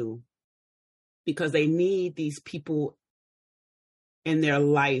to you because they need these people in their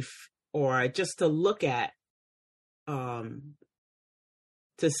life or just to look at, to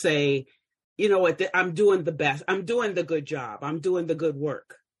say, you know what, I'm doing the best. I'm doing the good job. I'm doing the good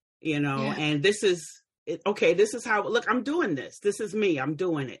work, you know, and this is, okay, this is how, look, I'm doing this. This is me. I'm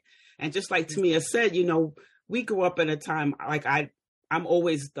doing it. And just like Tamia said, you know, we grew up in a time, like I'm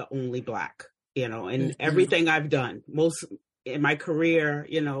always the only Black, you know, and everything I've done, most in my career,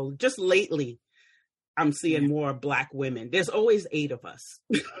 you know, just lately, I'm seeing more Black women. There's always 8 of us.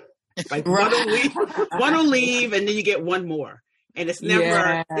 Like one will leave and then you get one more, and it's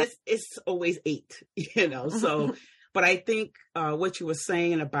never, it's always 8, you know? So, but I think what you were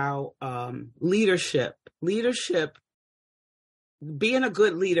saying about leadership, being a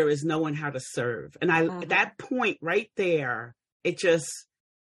good leader is knowing how to serve. And at that point right there, it just,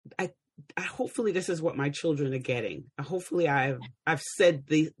 I hopefully this is what my children are getting. Hopefully I've said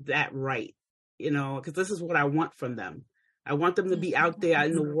that right, you know, because this is what I want from them. I want them to be out there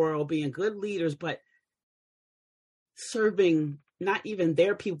in the world being good leaders, but serving not even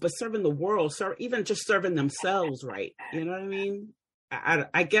their people, but serving the world, even just serving themselves right. You know what I mean?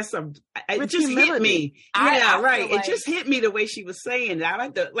 I guess it just hit me. Yeah, right. It just hit me the way she was saying. I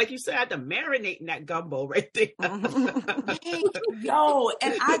had to, like you said, I had to marinate in that gumbo right there. Yo,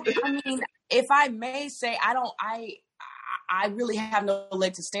 and I mean, if I may say, I really have no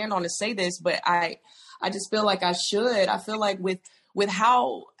leg to stand on to say this, but I just feel like I should. I feel like with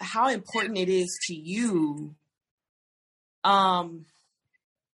how important it is to you, they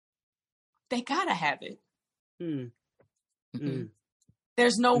gotta have it.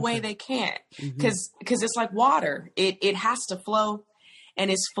 There's no way they can't, because it's like water. It has to flow,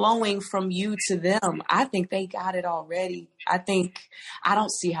 and it's flowing from you to them. I think they got it already. I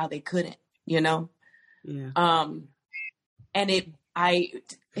don't see how they couldn't, you know? Yeah. And I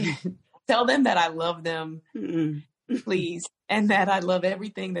tell them that I love them, please, and that I love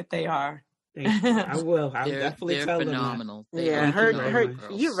everything that they are. Thank you. I will. I'll definitely tell phenomenal. them. Yeah,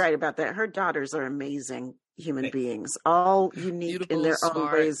 you're right about that. Her daughters are amazing human beings, all unique beautiful, in their own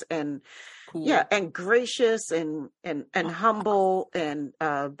ways, and cool. And gracious and humble and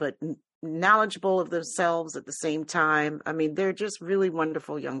but knowledgeable of themselves at the same time. I mean, they're just really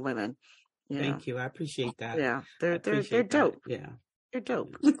wonderful young women. Thank you. I appreciate that. Yeah, they're dope. Yeah. They're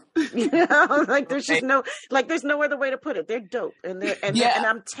dope. You know, like there's just there's no other way to put it. They're dope, and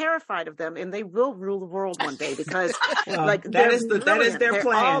I'm terrified of them, and they will rule the world one day because that is their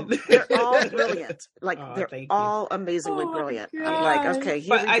plan. They're all brilliant. Like they're all amazingly brilliant. I'm like, okay,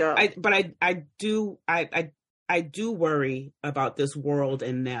 here we go. I do worry about this world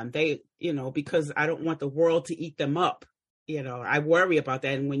and them. They, you know, because I don't want the world to eat them up. You know, I worry about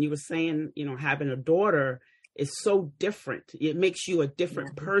that. And when you were saying, you know, having a daughter is so different. It makes you a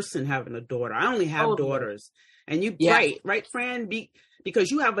different person having a daughter. I only have daughters, and you right, Fran, because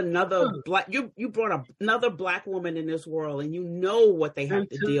you have another black. You brought another black woman in this world, and you know what they have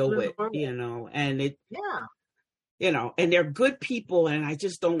to deal with. You know, and you know, and they're good people, and I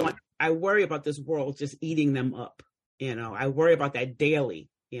just don't want. I worry about this world just eating them up. You know, I worry about that daily.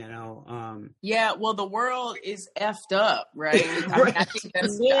 You know, well, the world is effed up, right? I mean, I think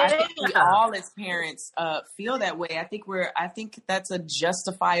we all as parents feel that way. I think that's a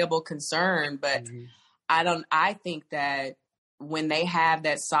justifiable concern, but I think that when they have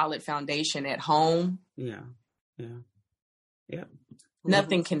that solid foundation at home,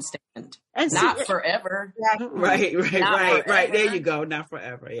 nothing can stand. And not forever. Right. There you go. Not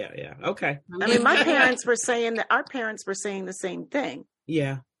forever. Yeah. Okay. I mean, our parents were saying the same thing.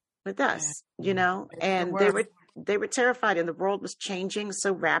 Yeah. With us, you know, and they were terrified, and the world was changing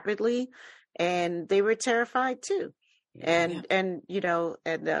so rapidly, and they were terrified too. And you know,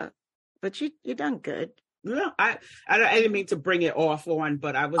 but you done good. No, I didn't mean to bring it off on,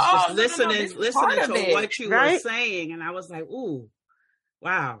 but I was just listening to what you were saying, and I was like, ooh,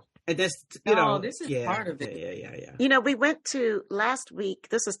 wow. And this, this is part of it. Yeah. You know, we went to last week.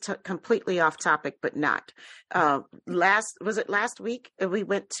 This is completely off topic, but not. Was it last week? We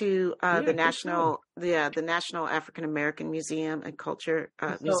went to the National African American Museum and Culture,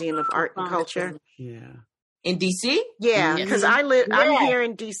 Museum of Art and Culture. Yeah. In DC? Yeah, because I'm here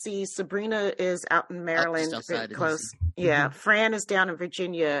in DC. Sabrina is out in Maryland, close. Yeah, Fran is down in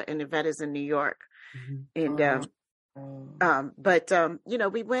Virginia, and Yvette is in New York. And but you know,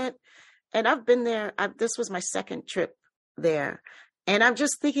 we went, and I've been there. This was my second trip there, and I'm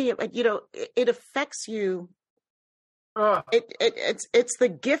just thinking, you know, it affects you. It's the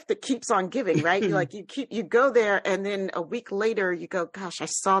gift that keeps on giving, right? You go there, and then a week later you go, gosh, I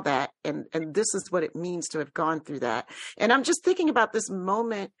saw that, and this is what it means to have gone through that. And I'm just thinking about this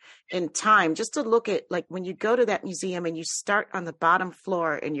moment in time, just to look at, like, when you go to that museum and you start on the bottom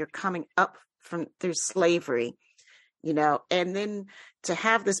floor and you're coming up through slavery. You know, and then to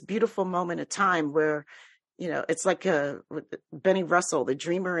have this beautiful moment of time where, you know, it's like Benny Russell, the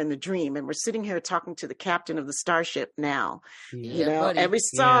dreamer in the dream. And we're sitting here talking to the captain of the starship now, you know, buddy. And we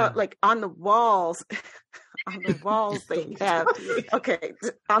saw like on the walls, they have,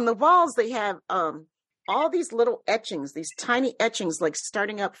 on the walls, they have all these little etchings, these tiny etchings, like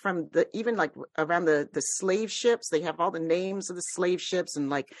starting up from even like around the slave ships. They have all the names of the slave ships and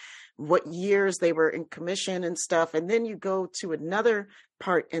like what years they were in commission and stuff. And then you go to another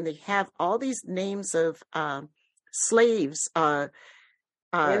part and they have all these names of slaves, the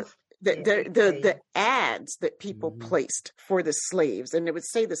ads that people placed for the slaves, and it would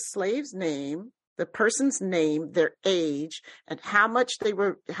say the slave's name, the person's name, their age, and how much they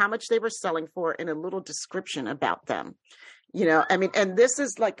were selling for, and a little description about them. You know, I mean, and this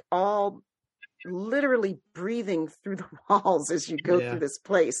is like all literally breathing through the walls as you go through this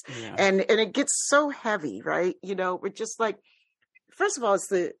place. Yeah. And it gets so heavy, right? You know, we're just like, first of all, it's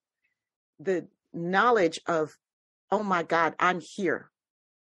the knowledge of, oh my God, I'm here.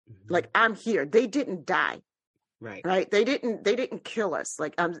 Like, I'm here. They didn't die. Right. They didn't kill us.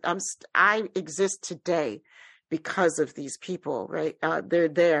 Like I exist today because of these people. Right. They're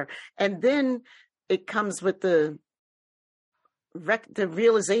there. And then it comes with the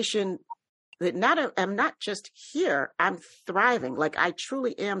realization that I'm not just here, I'm thriving. Like, I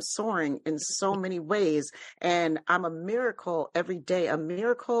truly am soaring in so many ways. And I'm a miracle every day, a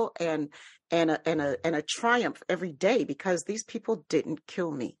miracle and a triumph every day, because these people didn't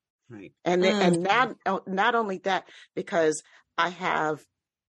kill me. Right. And not only that, because I have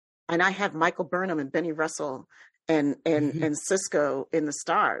Michael Burnham and Benny Russell and Cisco in the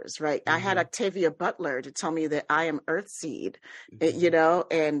stars, right? I had Octavia Butler to tell me that I am Earthseed, you know,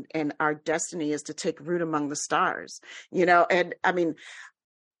 and our destiny is to take root among the stars, you know. And I mean,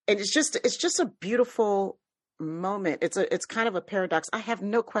 and it's just a beautiful moment. It's kind of a paradox. I have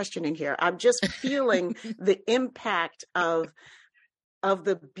no question in here. I'm just feeling the impact of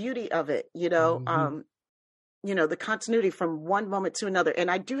the beauty of it, you know, you know, the continuity from one moment to another. And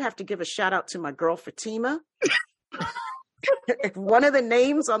I do have to give a shout out to my girl, Fatima. One of the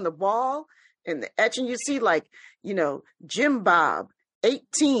names on the wall and the etching, you see, like, you know, Jim Bob,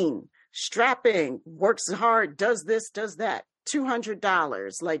 18, strapping, works hard, does this, does that,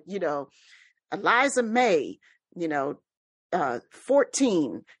 $200. Like, you know, Eliza May, you know,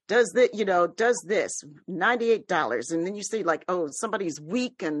 14 does that, you know, does this, $98. And then you see, like, oh, somebody's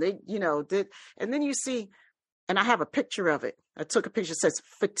weak and they, you know, did, and then you see, and I have a picture of it. I took a picture that says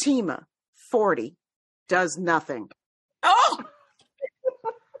Fatima, 40, does nothing. Oh,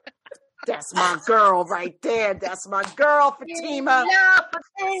 that's my girl right there. That's my girl, Fatima. Yeah,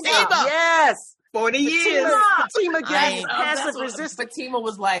 Fatima. Yes. 40 years. Fatima gets passive resistance. Fatima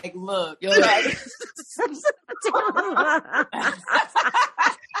was like, look. You're right.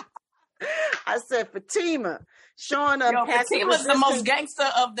 I said, Fatima, showing up passive Fatima's resistance. the most gangster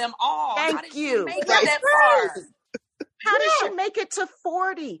of them all. Thank you. Make that far? How did she make it to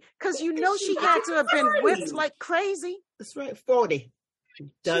 40? Because you know she had to have been whipped like crazy. That's right, 40.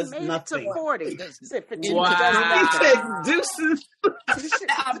 Does she made nothing. It to 40. Wow. He said deuces.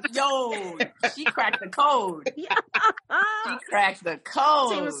 Yo, she cracked the code. She cracked the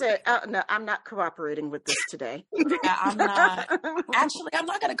code. Tina said, no, I'm not cooperating with this today. I'm not. Actually, I'm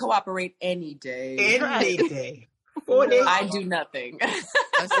not going to cooperate any day. Any day. 40. I do nothing.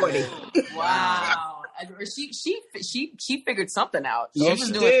 That's 40. Wow. She figured something out. She Yes, was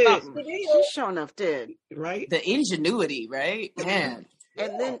she doing did. something. She sure enough did. Right. The ingenuity, right? Man.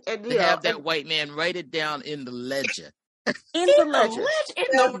 And then to have that white man write it down in the ledger. In the ledger. In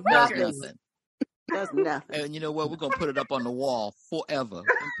the record. Nothing. Does nothing. And you know what? We're going to put it up on the wall forever,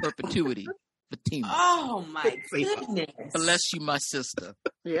 in perpetuity. Fatima. Oh, my goodness. Bless you, my sister.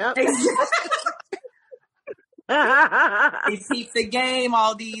 Yep. We peep the game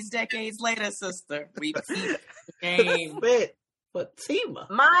all these decades later, sister. We peep the game. Fatima.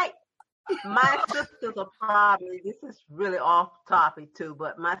 My sisters are probably, this is really off topic too,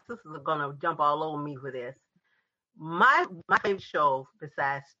 but my sisters are gonna jump all over me for this. My favorite show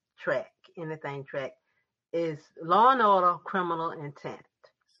besides anything Trek, is Law and Order: Criminal Intent.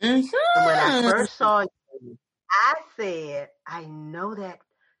 Mm-hmm. And when I first saw you, I said, I know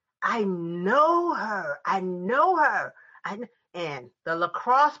her. And the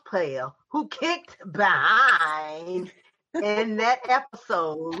lacrosse player who kicked behind in that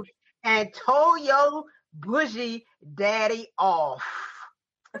episode and told your bougie daddy off.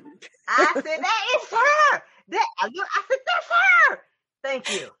 I said, that is her. I said, that's her. Thank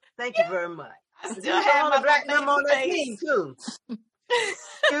you very much. I still have my black member on that team too.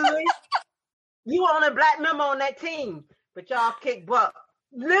 Excuse me? You on a black member on that team, but y'all kick butt.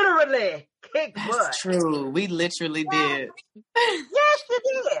 Literally kick butt. That's true. We literally did. Yes, you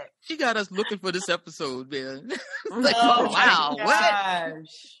did. She got us looking for this episode, man. Like, oh wow, what?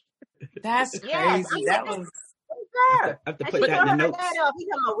 That's crazy. Yes, that was her. I have to And put she that brought in the her notes. dad up. He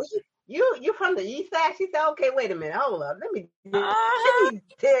come on, you from the east side? She said, okay, wait a minute, hold up. Let me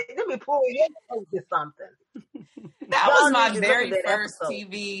pull you into something. That Y'all was my need to look at very that first episode.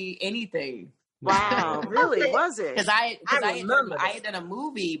 TV anything. Wow, really? Was it? Because I remember had done a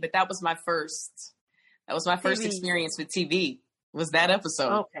movie, but that was my first. That was my first TV. experience with TV. Was that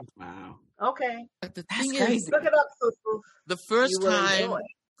episode? Okay. Wow. Okay. But the That's thing crazy. is, Look it up, Susu. the first You will time enjoy.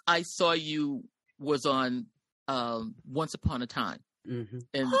 I saw you was on Once Upon a Time. Mm-hmm.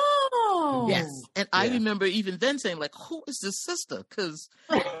 And Oh, yes, and I Yeah. remember even then saying, like, who is this sister? Because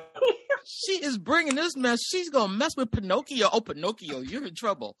she is bringing this mess. She's gonna mess with Pinocchio. Oh, Pinocchio, you're in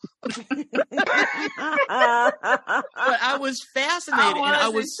trouble. But I was fascinated, and I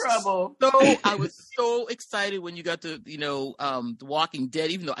was in trouble. I was so excited when you got to, The Walking Dead.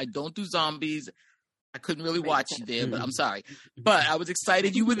 Even though I don't do zombies, I couldn't really watch you there. But I'm sorry. But I was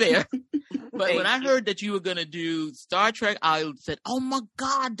excited you were there. But when I heard that you were gonna do Star Trek, I said, "Oh my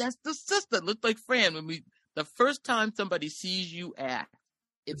God, that's the sister." Looked like Fran. The first time somebody sees you act,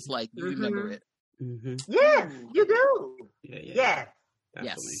 it's like you remember it. Mm-hmm. Yes, you do. Yeah. Yes.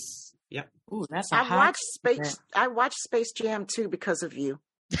 Definitely. Yes. Yep. Ooh, that's a I hot watched comment. I watched Space Jam 2 because of you.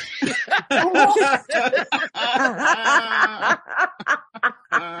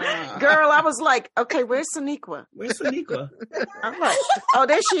 Girl, I was like, okay, where's Sonequa? Where's Sonequa? I'm like, oh,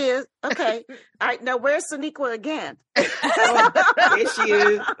 there she is. Okay. All right, now where's Sonequa again? Oh, there she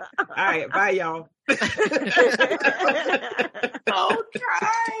is. All right, bye, y'all. So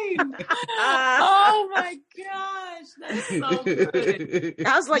kind. Oh my gosh, that's so good.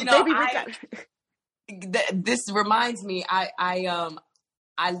 I was like, You know, baby, we got... This reminds me. I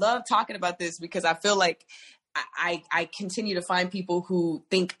love talking about this because I feel like I continue to find people who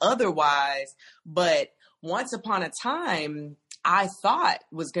think otherwise. But Once Upon a Time, I thought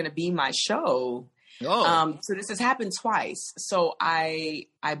was going to be my show. Oh. So this has happened twice. So I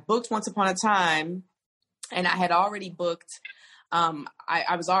booked Once Upon a Time, and I had already booked.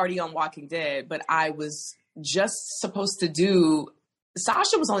 I was already on Walking Dead, but I was just supposed to do.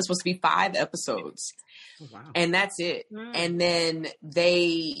 Sasha was only supposed to be 5 episodes. Oh, wow. And that's it. Mm. And then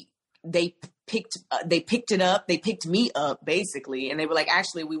they picked it up. They picked me up basically. And they were like,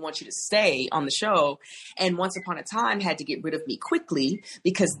 actually, we want you to stay on the show. And Once Upon a Time had to get rid of me quickly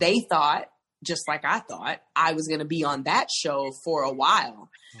because they thought, just like I thought, I was going to be on that show for a while.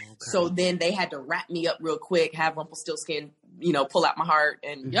 Okay. So then they had to wrap me up real quick, have Rumpelstiltskin, pull out my heart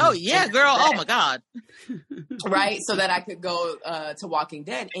and Yo, yeah, girl. Oh my God. right, so that I could go to Walking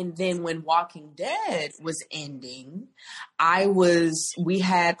Dead. And then when Walking Dead was ending, we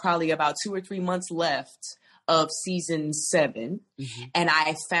had probably about 2 or 3 months left of season 7. Mm-hmm. And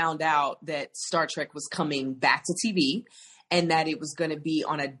I found out that Star Trek was coming back to TV and that it was going to be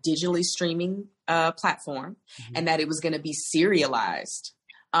on a digitally streaming platform, and that it was going to be serialized.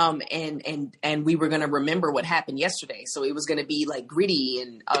 And we were going to remember what happened yesterday. So it was going to be like gritty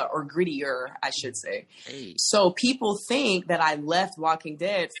or grittier, I should say. Hey. So people think that I left Walking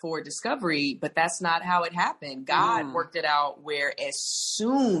Dead for Discovery, but that's not how it happened. God worked it out where as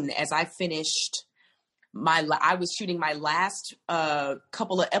soon as I finished I was shooting my last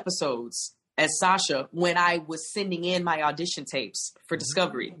couple of episodes as Sasha when I was sending in my audition tapes for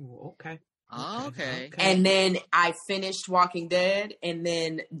Discovery. Oh, okay. Okay. And then I finished Walking Dead, and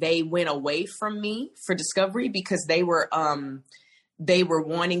then they went away from me for Discovery because they were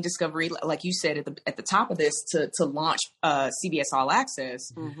wanting Discovery, like you said at the top of this, to launch CBS All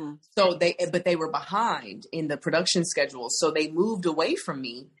Access. Mm-hmm. So they were behind in the production schedule, so they moved away from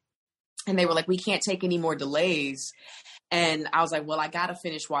me, and they were like, "We can't take any more delays." And I was like, "Well, I gotta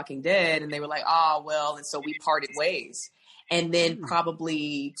finish Walking Dead," and they were like, "Oh, well," and so we parted ways. And then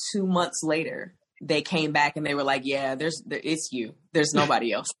probably 2 months later, they came back and they were like, "Yeah, it's you. There's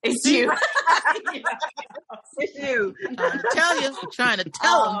nobody else. It's you." It's you. Trying to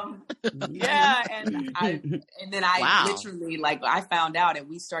tell them. Yeah, and then I Wow. literally I found out, and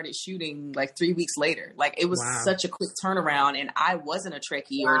we started shooting 3 weeks later. It was Wow. such a quick turnaround, and I wasn't a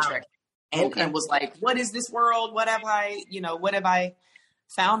Trekkie or a Trek, and was like, "What is this world? What have I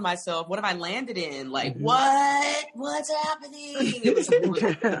found myself? What have I landed in? What's happening?"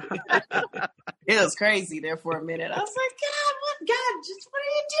 It was crazy there for a minute. I was like, God, just what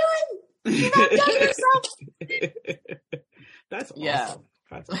are you doing? You're not done yourself. That's awesome. Yeah.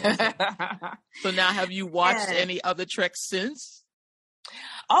 That's awesome. So now, have you watched Yeah. any other Treks since?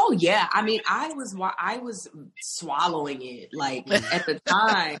 Oh yeah, I mean, I was swallowing it. At the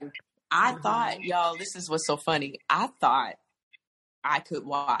time, I thought, y'all, this is what's so funny. I thought I could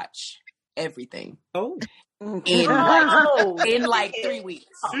watch everything. Oh. in like 3 weeks.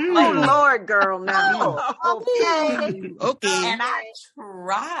 Oh Lord, girl, now. Okay. And I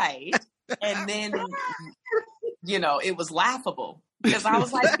tried, and then it was laughable because I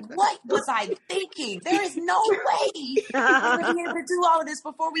was like, "What was I thinking? There is no way I'm gonna be able to do all of this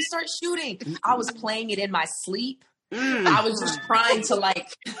before we start shooting." I was playing it in my sleep. I was just trying to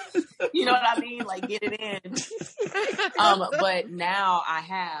you know what I mean? Like get it in. But now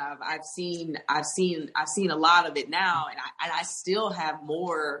I've seen a lot of it now, and I still have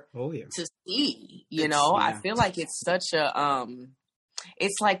more to see, I feel like it's such a,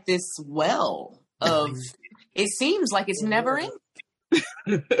 it's like this well of, it seems like it's never ending.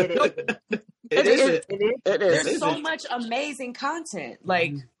 It is. There's so much amazing content.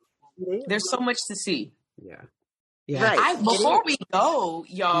 Like there's so much to see. Yeah. Right. Before we go,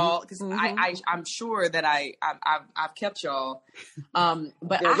 y'all, because I'm sure that I've kept y'all,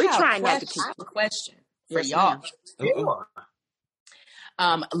 but I have a question for y'all.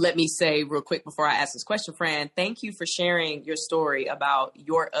 Let me say real quick before I ask this question, Fran, thank you for sharing your story about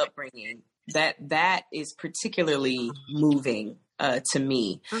your upbringing. That is particularly moving to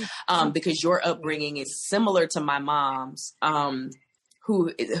me, because your upbringing is similar to my mom's,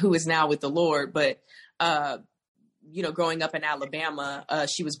 who is now with the Lord, but growing up in Alabama,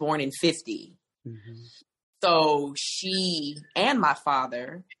 she was born in 50. Mm-hmm. So she and my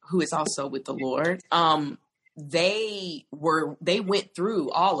father, who is also with the Lord, they went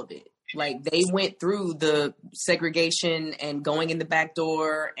through all of it. Like they went through the segregation and going in the back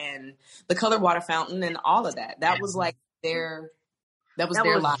door and the colored water fountain and all of that. That was like their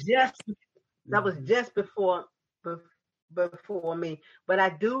life. That was just before me, but I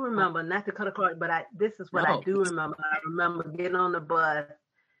do remember, not to cut a card, but this is what I do remember. I remember getting on the bus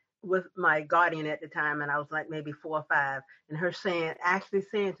with my guardian at the time, and I was like maybe 4 or 5, and her actually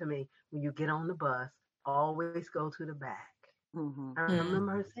saying to me, when you get on the bus, always go to the back. Mm-hmm. I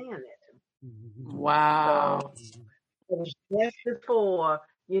remember her saying that to me. Wow. So, it was just before,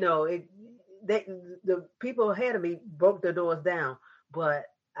 the people ahead of me broke their doors down, but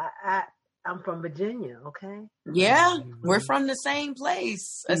I'm from Virginia, okay? Yeah, we're from the same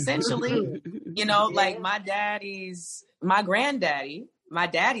place, essentially. Like my daddy's daddy,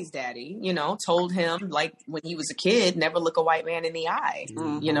 told him, like, when he was a kid, never look a white man in the eye,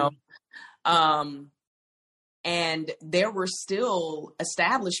 and there were still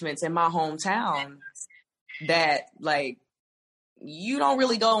establishments in my hometown that, like, you don't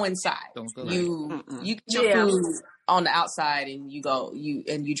really go inside. You get your food on the outside and you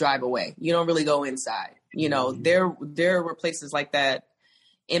drive away. You don't really go inside. There were places like that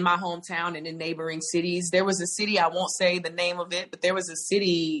in my hometown and in neighboring cities. There was a city, I won't say the name of it, but there was a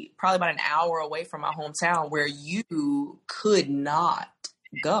city probably about an hour away from my hometown where you could not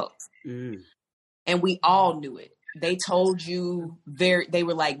go. And we all knew it. They told you they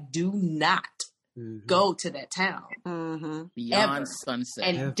were like, do not go to that town. Beyond sunset.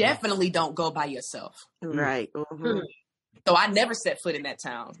 And definitely don't go by yourself. Right. So I never set foot in that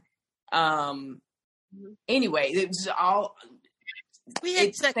town. Anyway, it was all.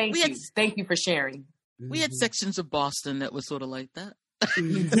 Thank you for sharing. We had sections of Boston that was sort of like that.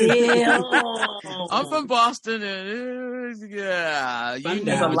 Yeah. I'm from Boston, and you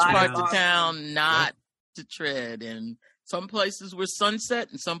know which part of town not to tread, and some places were sunset,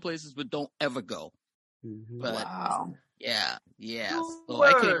 and some places were don't ever go. But wow. Yeah. So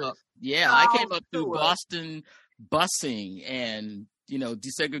I came up through Boston busing and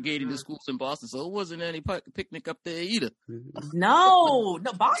desegregating the schools in Boston, so it wasn't any picnic up there either. No,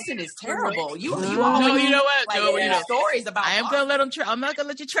 Boston is terrible. You always, you know what? Like, stories about. I am Boston. gonna let them. I'm not gonna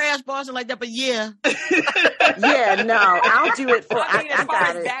let you trash Boston like that. But yeah, no, I'll do it for. I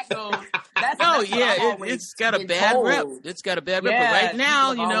got it. That goes, it's got a bad rep. It's got a bad rep. But right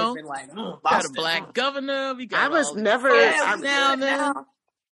now, like, got a black governor. We got. I was never. Now.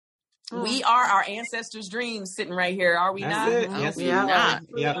 We are our ancestors' dreams sitting right here, are we not? Yes, we are.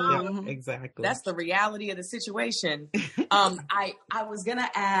 Yeah, exactly. That's the reality of the situation. I was gonna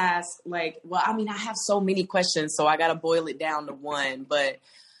ask, I have so many questions, so I gotta boil it down to one. But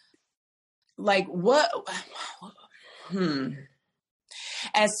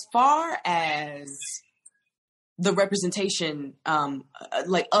as far as the representation, of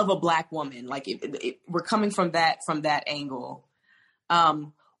a Black woman, we're coming from that angle.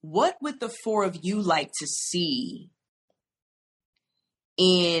 What would the four of you like to see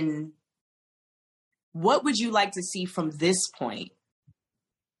what would you like to see from this point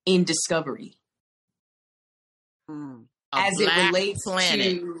in Discovery? As it relates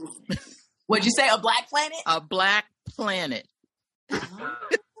planet. to, what'd you say, a Black planet? A Black planet.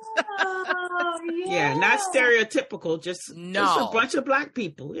 Oh, Yeah, not stereotypical, just a bunch of black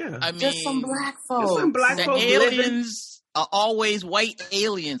people. Yeah. I mean, just some black folks. Just some black the folks aliens are always white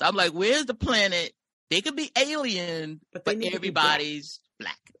aliens. I'm like, where's the planet? They could be alien, but everybody's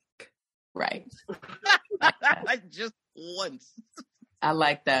black. Right. Just once. I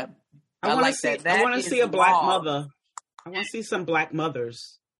like that. I want to see a black mother. I want to see some black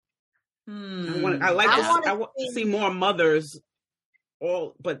mothers. I want to see more mothers,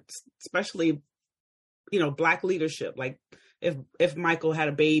 but especially, black leadership. Like if Michael had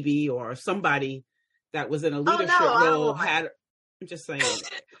a baby or somebody that was in a leadership role I'm just saying,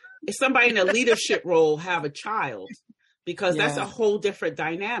 if somebody in a leadership role have a child, because that's a whole different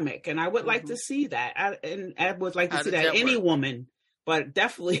dynamic. And I would like to see that. I would like to see that any woman, but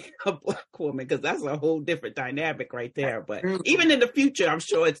definitely a black woman, because that's a whole different dynamic right there. But even in the future, I'm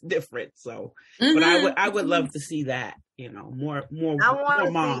sure it's different. So, but I would love to see that, more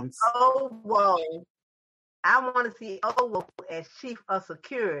moms. I want to see Owo as chief of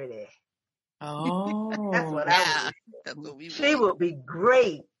security. Oh, that's what I would. She would be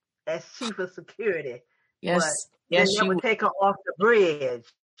great as chief of security. Yes, she would take her off the bridge.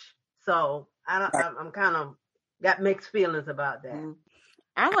 So I'm kind of got mixed feelings about that.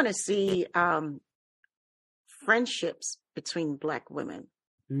 I want to see friendships between black women.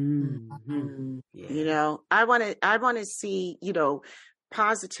 Mm-hmm. Yeah. I want to see,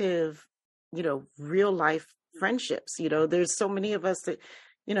 positive, real life friendships. There's so many of us that,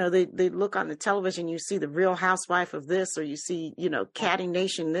 they look on the television, you see the Real Housewife of this, or you see, Caddy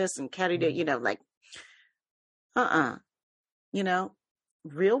Nation this and Caddy that,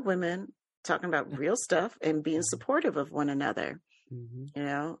 real women talking about real stuff and being supportive of one another.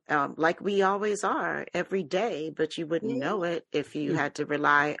 Like we always are every day, but you wouldn't know it if you had to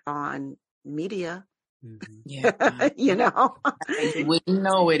rely on media. Yeah. You wouldn't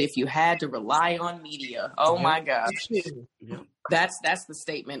know it if you had to rely on media. Oh my gosh. That's the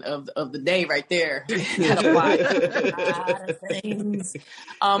statement of the day right there. That applies to a lot of things.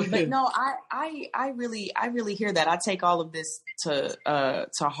 But no, I really hear that. I take all of this to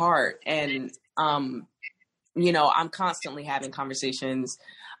heart, and I'm constantly having conversations.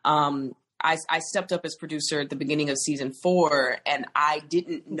 I stepped up as producer at the beginning of season 4, and I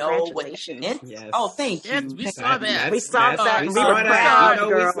didn't know what it meant. Yes. Oh, thank you. Yes, we saw that. We saw that. We saw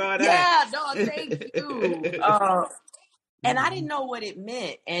that. Yeah, no, thank you. And I didn't know what it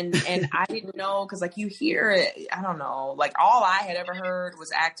meant, and I didn't know, because like you hear it, I don't know, like all I had ever heard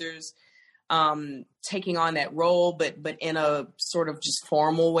was actors taking on that role, but in a sort of just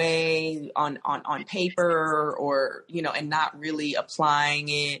formal way on paper, or and not really applying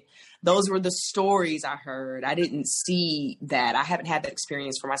it. Those were the stories I heard. I didn't see that. I haven't had that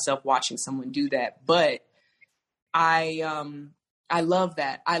experience for myself watching someone do that, but I love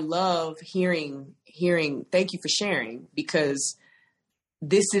that. I love hearing. Thank you for sharing, because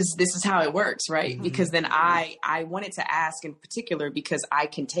this is how it works, right? Mm-hmm. Because then I wanted to ask in particular because I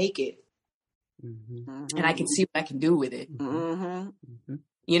can take it, and I can see what I can do with it.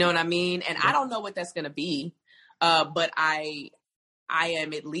 You know what I mean? And I don't know what that's going to be, but I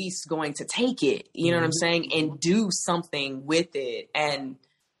am at least going to take it. You know what I'm saying, and do something with it, and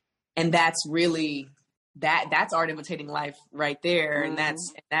that's really. That's art imitating life right there. And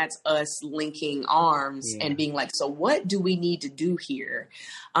that's us linking arms and being like, so what do we need to do here?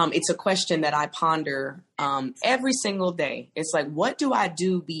 It's a question that I ponder every single day. It's like, what do I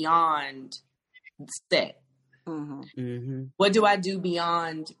do beyond set? What do I do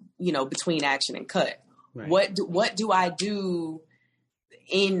beyond, between action and cut? Right. What do I do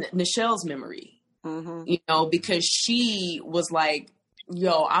in Nichelle's memory? Because she was like,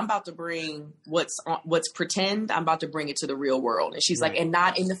 yo, I'm about to bring what's pretend. I'm about to bring it to the real world. And she's like, and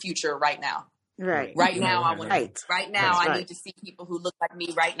not in the future, right now. Right. Right now, I want right now. That's I need to see people who look like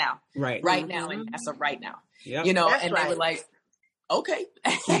me right now. Right now, and that's a right now. Yep. And they were like, okay,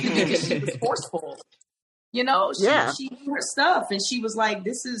 because she was forceful. She knew her stuff, and she was like,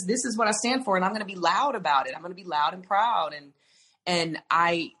 this is what I stand for, and I'm going to be loud about it. I'm going to be loud and proud. And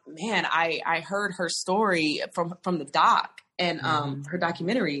I heard her story from the doc. And her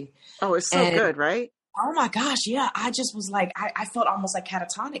documentary. Oh, it's so good, right? Oh my gosh, yeah. I just was like, I felt almost like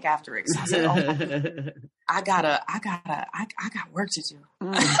catatonic after it. I said, oh, I got work to do.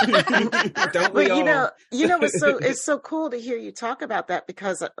 Don't we all? It's so cool to hear you talk about that,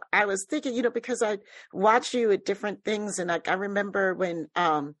 because I was thinking, because I watched you at different things, and I remember when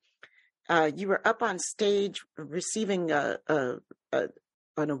you were up on stage receiving a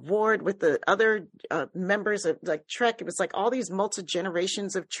an award with the other members of like Trek. It was like all these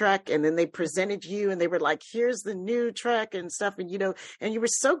multi-generations of Trek, and then they presented you and they were like, here's the new Trek and stuff. And, and you were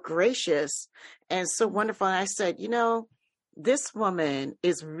so gracious and so wonderful. And I said, this woman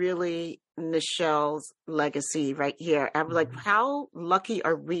is really Nichelle's legacy right here. I'm like, how lucky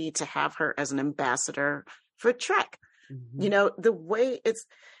are we to have her as an ambassador for Trek? The way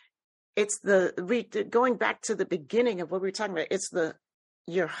going back to the beginning of what we were talking about, it's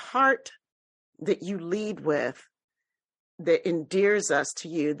your heart that you lead with that endears us to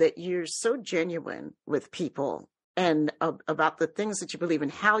you, that you're so genuine with people and about the things that you believe in,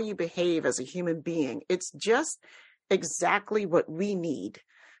 how you behave as a human being. It's just exactly what we need,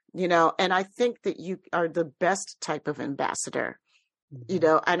 and I think that you are the best type of ambassador,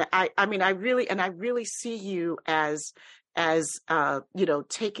 and I really see you as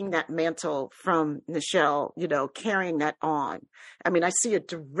taking that mantle from Nichelle, carrying that on. I mean, I see a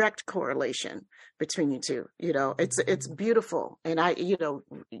direct correlation between you two, it's beautiful. And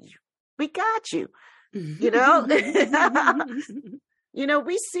we got you,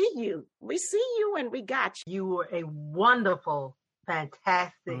 we see you and we got you. You were a wonderful,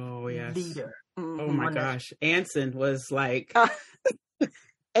 fantastic leader. Oh my gosh. Anson was like,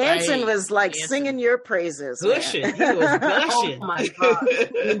 Anson was like singing your praises. Gushing. He was gushing. Oh my God.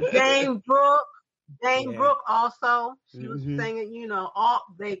 And Jane Brooke also, she was singing, all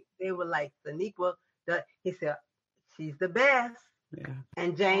they were like, Sonequa, he said, she's the best. Yeah.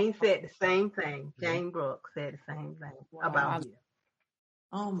 And Jane said the same thing. Jane Brooke said the same thing about you.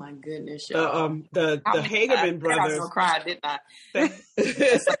 Oh my goodness! The Hagerman brothers. I was gonna cry, didn't I?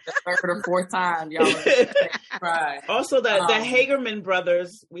 It's like the third or fourth time y'all cried. Also, the Hagerman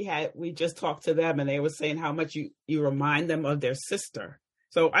brothers, we just talked to them, and they were saying how much you remind them of their sister.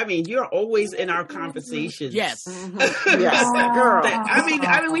 So I mean, you're always in our conversations. Yes, yes, girl.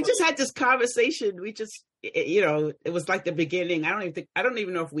 I mean, we just had this conversation. We just, it was like the beginning. I don't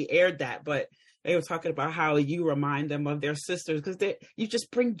even know if we aired that, but. They were talking about how you remind them of their sisters because you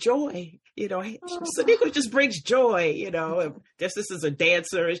just bring joy, Sonequa just brings joy, and their sister's a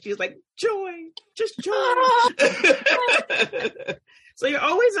dancer and she's like, joy, just joy. So you're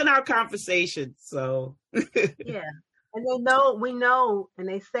always in our conversation. So yeah, and we know, and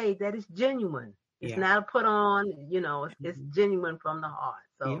they say that it's genuine. It's not put on, it's genuine from the heart.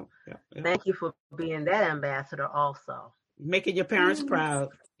 So thank you for being that ambassador also. Making your parents proud.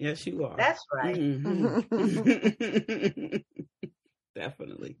 Yes, you are. That's right. Mm-hmm.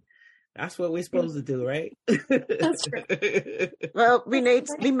 Definitely. That's what we're supposed to do, right? That's right. Well, we made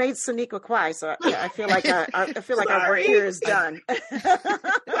Sonequa cry, so I feel like our work here is done.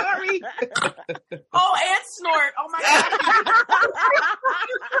 Sorry. Oh, and snort. Oh my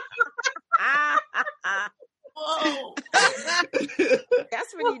God. Whoa.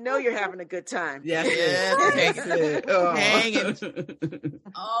 That's when you know you're having a good time. Yes. Hanging.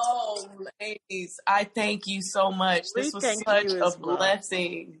 Oh, ladies, I thank you so much. This was such a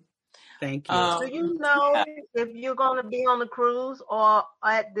blessing. Thank you. Do you know if you're going to be on the cruise or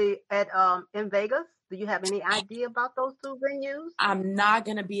in Vegas? Do you have any idea about those two venues? I'm not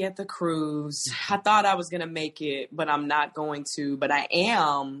going to be at the cruise. I thought I was going to make it, but I'm not going to. But I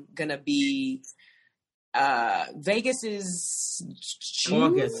am going to be. Vegas is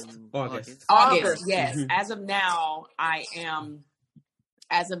June? August. Yes. Mm-hmm. As of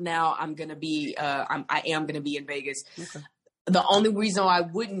now, I'm gonna be. I am gonna be in Vegas. Okay. The only reason I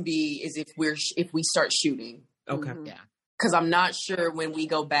wouldn't be is if we start shooting. Okay. Yeah. Because I'm not sure when we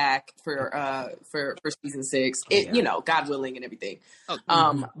go back for season 6. God willing and everything. Oh,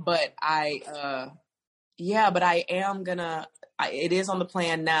 but I am gonna. It is on the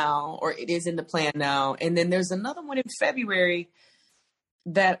plan now, or it is in the plan now. And then there's another one in February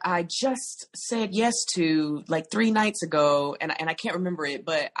that I just said yes to like 3 nights ago. And I can't remember it,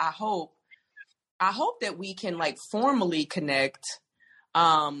 but I hope that we can like formally connect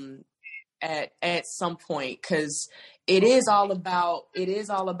at some point. 'Cause it is all about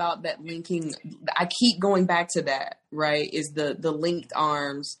that linking. I keep going back to that, right? Is the linked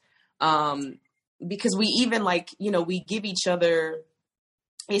arms. Because we even we give each other,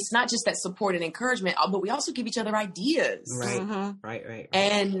 it's not just that support and encouragement, but we also give each other ideas. Right, right.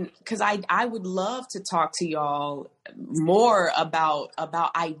 And because I would love to talk to y'all more about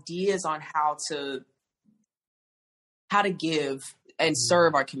ideas on how to give and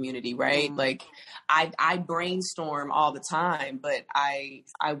serve our community, right? Mm-hmm. Like I brainstorm all the time, but I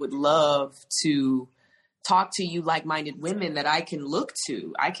would love to talk to you like-minded women that I can look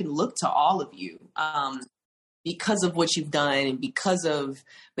to. I can look to all of you because of what you've done and because of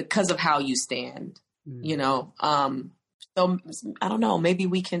how you stand, So I don't know. Maybe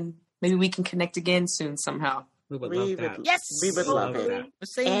we can connect again soon somehow. We would love that. Yes, we would love it.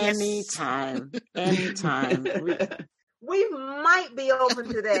 Anytime. We might be open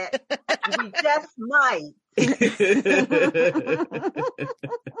to that. We just might.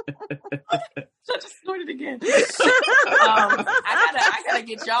 I just snorted again. I gotta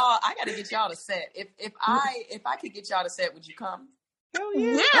get y'all to set. If I could get y'all to set, would you come? Oh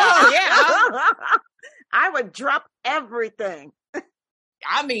yeah. I would drop everything.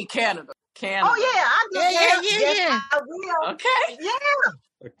 I mean Canada. Oh yeah, yeah. I will. Okay.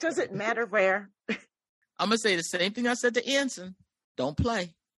 Yeah. Does it matter where? I'm gonna say the same thing I said to Anson. Don't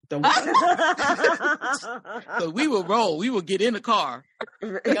play. Don't play. So we will roll. We will get in the car.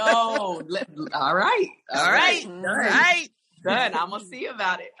 No. All right. Done. I'm gonna see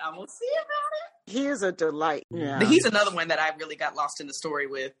about it. He is a delight. Yeah. He's another one that I really got lost in the story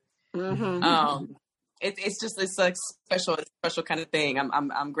with. Mm-hmm. It's a special kind of thing.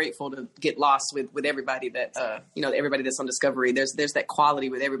 I'm grateful to get lost with everybody that everybody that's on Discovery. There's that quality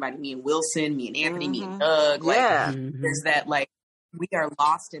with everybody. Me and Wilson, me and Anthony, me and Doug. There's that we are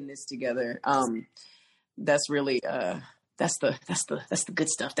lost in this together. That's really that's the good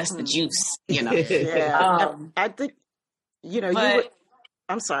stuff. That's the juice. Yeah. I think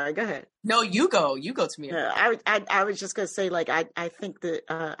I'm sorry. Go ahead. No, you go. You go, Tamia. I was just going to say, I think that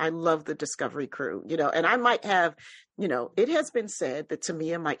I love the Discovery crew, and I might have, it has been said that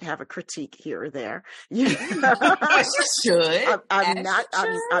Tamia might have a critique here or there. She should.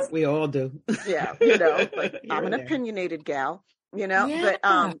 We all do. Yeah. I'm an opinionated gal,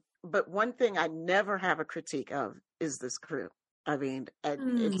 but one thing I never have a critique of is this crew. I mean,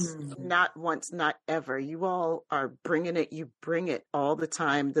 it's not once, not ever. You all are bringing it. You bring it all the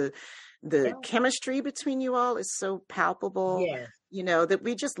time. The chemistry between you all is so palpable, that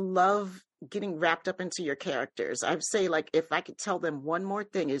we just love getting wrapped up into your characters. I'd say, if I could tell them one more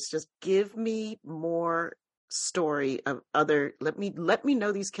thing, is just give me more story of let me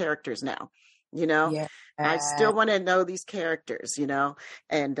know these characters now, I still want to know these characters,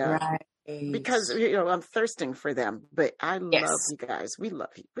 and, because I'm thirsting for them, but I love you guys. We love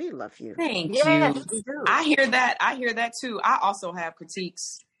you. We love you. Thank you. We do. I hear that too. I also have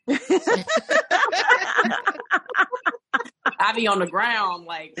critiques. I be on the ground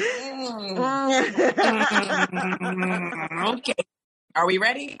okay. Are we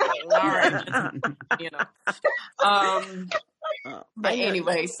ready? All right. But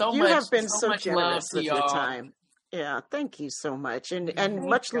anyway, you have been so much love with y'all. Your time. Yeah, thank you so much. And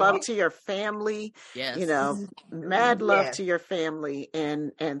much love to your family. Yes. Mad love to your family.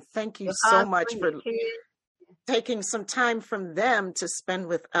 And thank you so much for taking some time from them to spend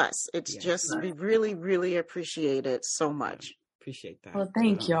with us. It's we really, really appreciate it so much. Appreciate that. Well,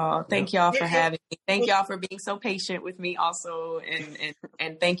 thank y'all. Thank y'all for having me. Thank y'all for being so patient with me also.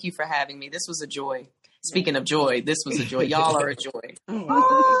 And thank you for having me. This was a joy. Speaking of joy, this was a joy. Y'all are a joy. Thank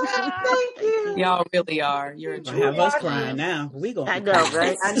you. Y'all really are. You're a joy. Have us crying now. We gonna. I know,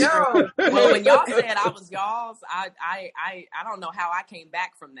 right? I know. Well, when y'all said I was y'all's, I don't know how I came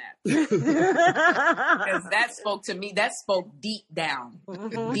back from that. Because that spoke to me. That spoke deep down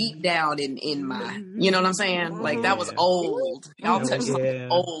in my. You know what I'm saying? Like that was old. Y'all touched something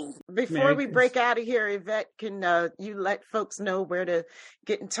old. Before we break out of here, Yvette, can you let folks know where to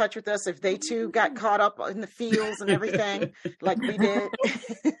get in touch with us if they too got caught up in the fields and everything like we did?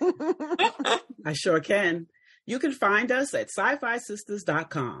 I sure can. You can find us at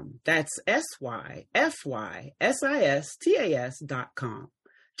SciFiSisters.com. That's SYFYSISTAS.com.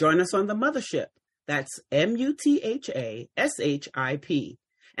 Join us on the Mothership. That's MUTHASHIP.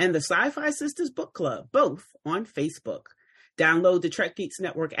 And the Sci-Fi Sisters Book Club, both on Facebook. Download the Trek Geeks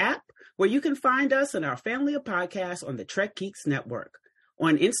Network app, where you can find us and our family of podcasts on the Trek Geeks Network.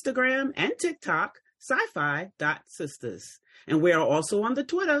 On Instagram and TikTok, sci-fi.sisters. And we are also on the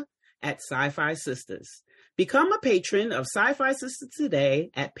Twitter at Sci-Fi Sisters. Become a patron of Sci-Fi Sisters today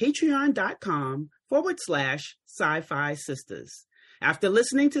at patreon.com/Sci-Fi Sisters. After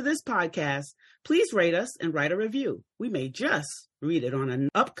listening to this podcast, please rate us and write a review. We may just read it on an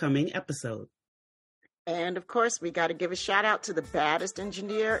upcoming episode. And of course, we got to give a shout out to the baddest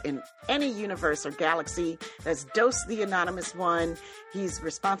engineer in any universe or galaxy. That's Dose the Anonymous One. He's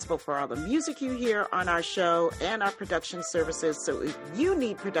responsible for all the music you hear on our show and our production services. So if you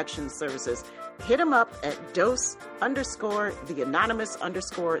need production services, hit him up at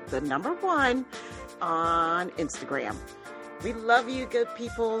Dose_the_Anonymous_1 on Instagram. We love you, good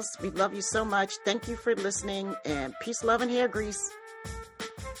peoples. We love you so much. Thank you for listening, and peace, love, and hair grease.